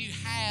now you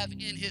have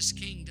in His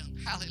kingdom.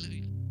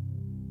 Hallelujah.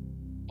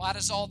 Why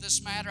does all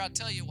this matter? I'll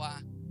tell you why.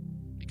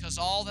 Because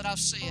all that I've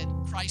said,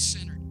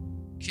 Christ-centered,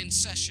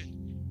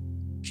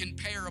 concession,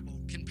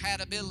 comparable,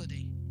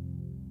 compatibility,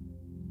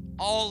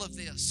 all of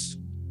this,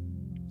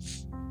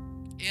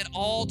 it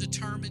all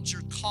determines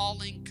your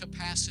calling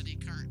capacity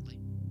currently.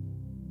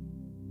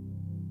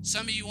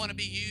 Some of you want to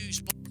be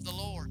used for the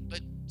Lord,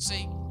 but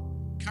see,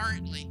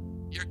 currently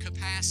your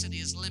capacity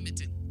is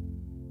limited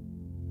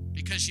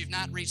because you've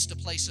not reached a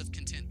place of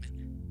contentment.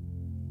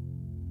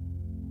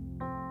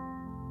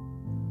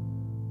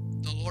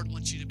 The Lord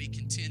wants you to be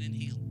content in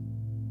Him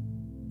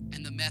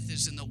and the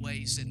methods and the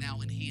ways that now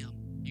in Him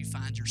you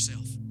find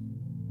yourself,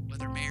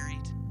 whether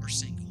married or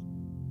single.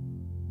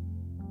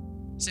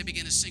 As they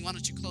begin to sing, why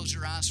don't you close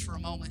your eyes for a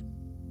moment?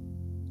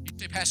 You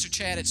say, Pastor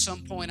Chad, at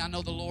some point I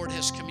know the Lord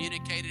has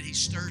communicated. He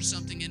stirred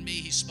something in me.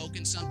 He's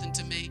spoken something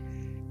to me.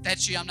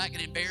 That's you. I'm not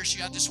going to embarrass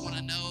you. I just want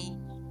to know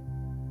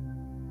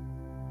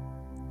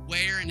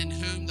where and in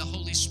whom the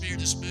Holy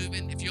Spirit is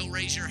moving. If you'll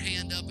raise your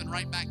hand up and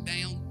right back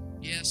down.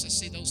 Yes, I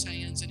see those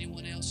hands.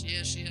 Anyone else?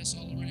 Yes,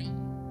 all around.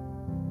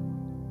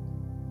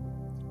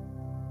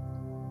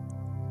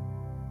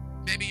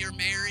 Maybe you're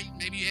married,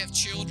 maybe you have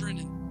children,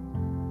 and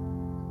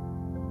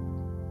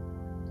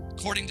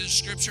according to the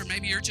scripture,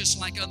 maybe you're just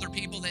like other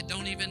people that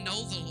don't even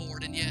know the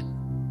Lord, and yet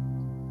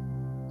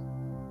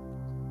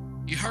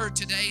you heard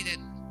today that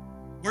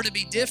we're to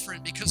be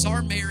different because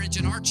our marriage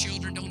and our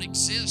children don't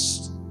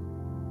exist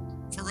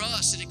for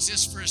us. It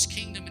exists for His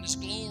kingdom and His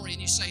glory.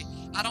 And you say,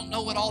 I don't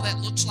know what all that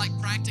looks like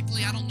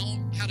practically. I don't know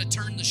how to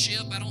turn the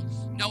ship. I don't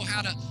know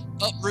how to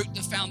uproot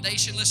the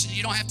foundation. Listen,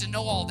 you don't have to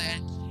know all that.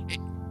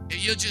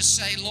 You'll just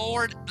say,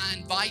 Lord, I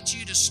invite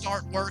you to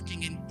start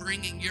working and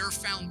bringing your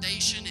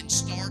foundation and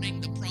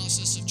starting the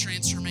process of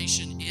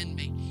transformation in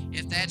me.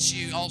 If that's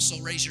you, also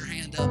raise your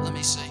hand up. Let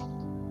me see.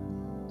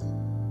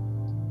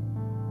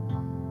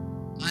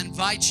 I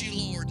invite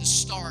you, Lord, to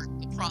start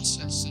the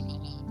process in my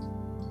life.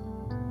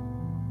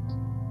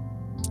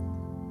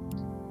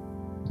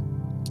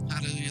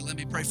 Hallelujah. Let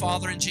me pray.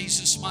 Father, in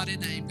Jesus' mighty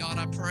name, God,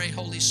 I pray,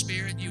 Holy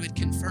Spirit, you would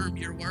confirm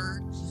your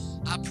word.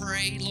 I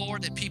pray,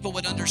 Lord, that people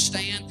would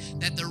understand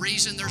that the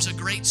reason there's a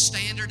great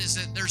standard is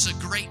that there's a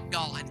great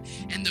God.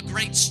 And the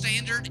great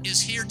standard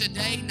is here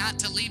today not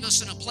to leave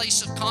us in a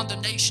place of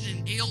condemnation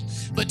and guilt,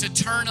 but to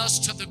turn us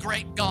to the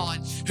great God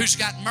who's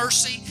got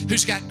mercy,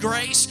 who's got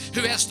grace,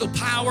 who has the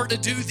power to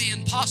do the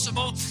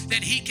impossible,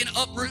 that He can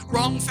uproot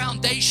wrong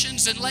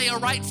foundations and lay a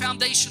right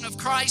foundation of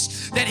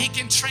Christ, that He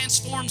can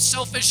transform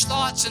selfish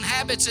thoughts and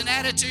habits and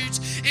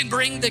attitudes and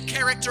bring the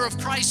character of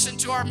Christ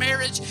into our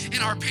marriage,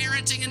 in our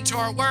parenting, into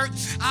our work.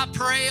 I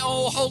pray,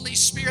 oh Holy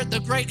Spirit, the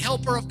great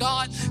helper of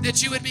God,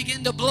 that you would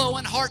begin to blow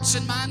in hearts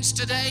and minds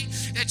today,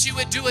 that you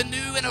would do a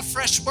new and a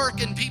fresh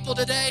work in people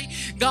today.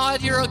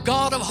 God, you're a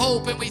God of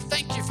hope, and we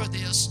thank you for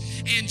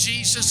this in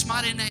Jesus'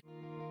 mighty name.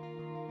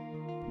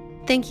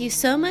 Thank you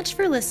so much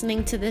for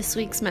listening to this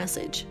week's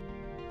message.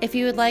 If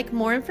you would like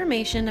more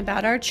information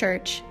about our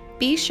church,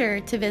 be sure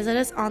to visit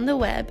us on the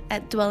web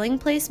at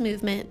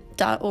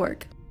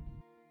dwellingplacemovement.org.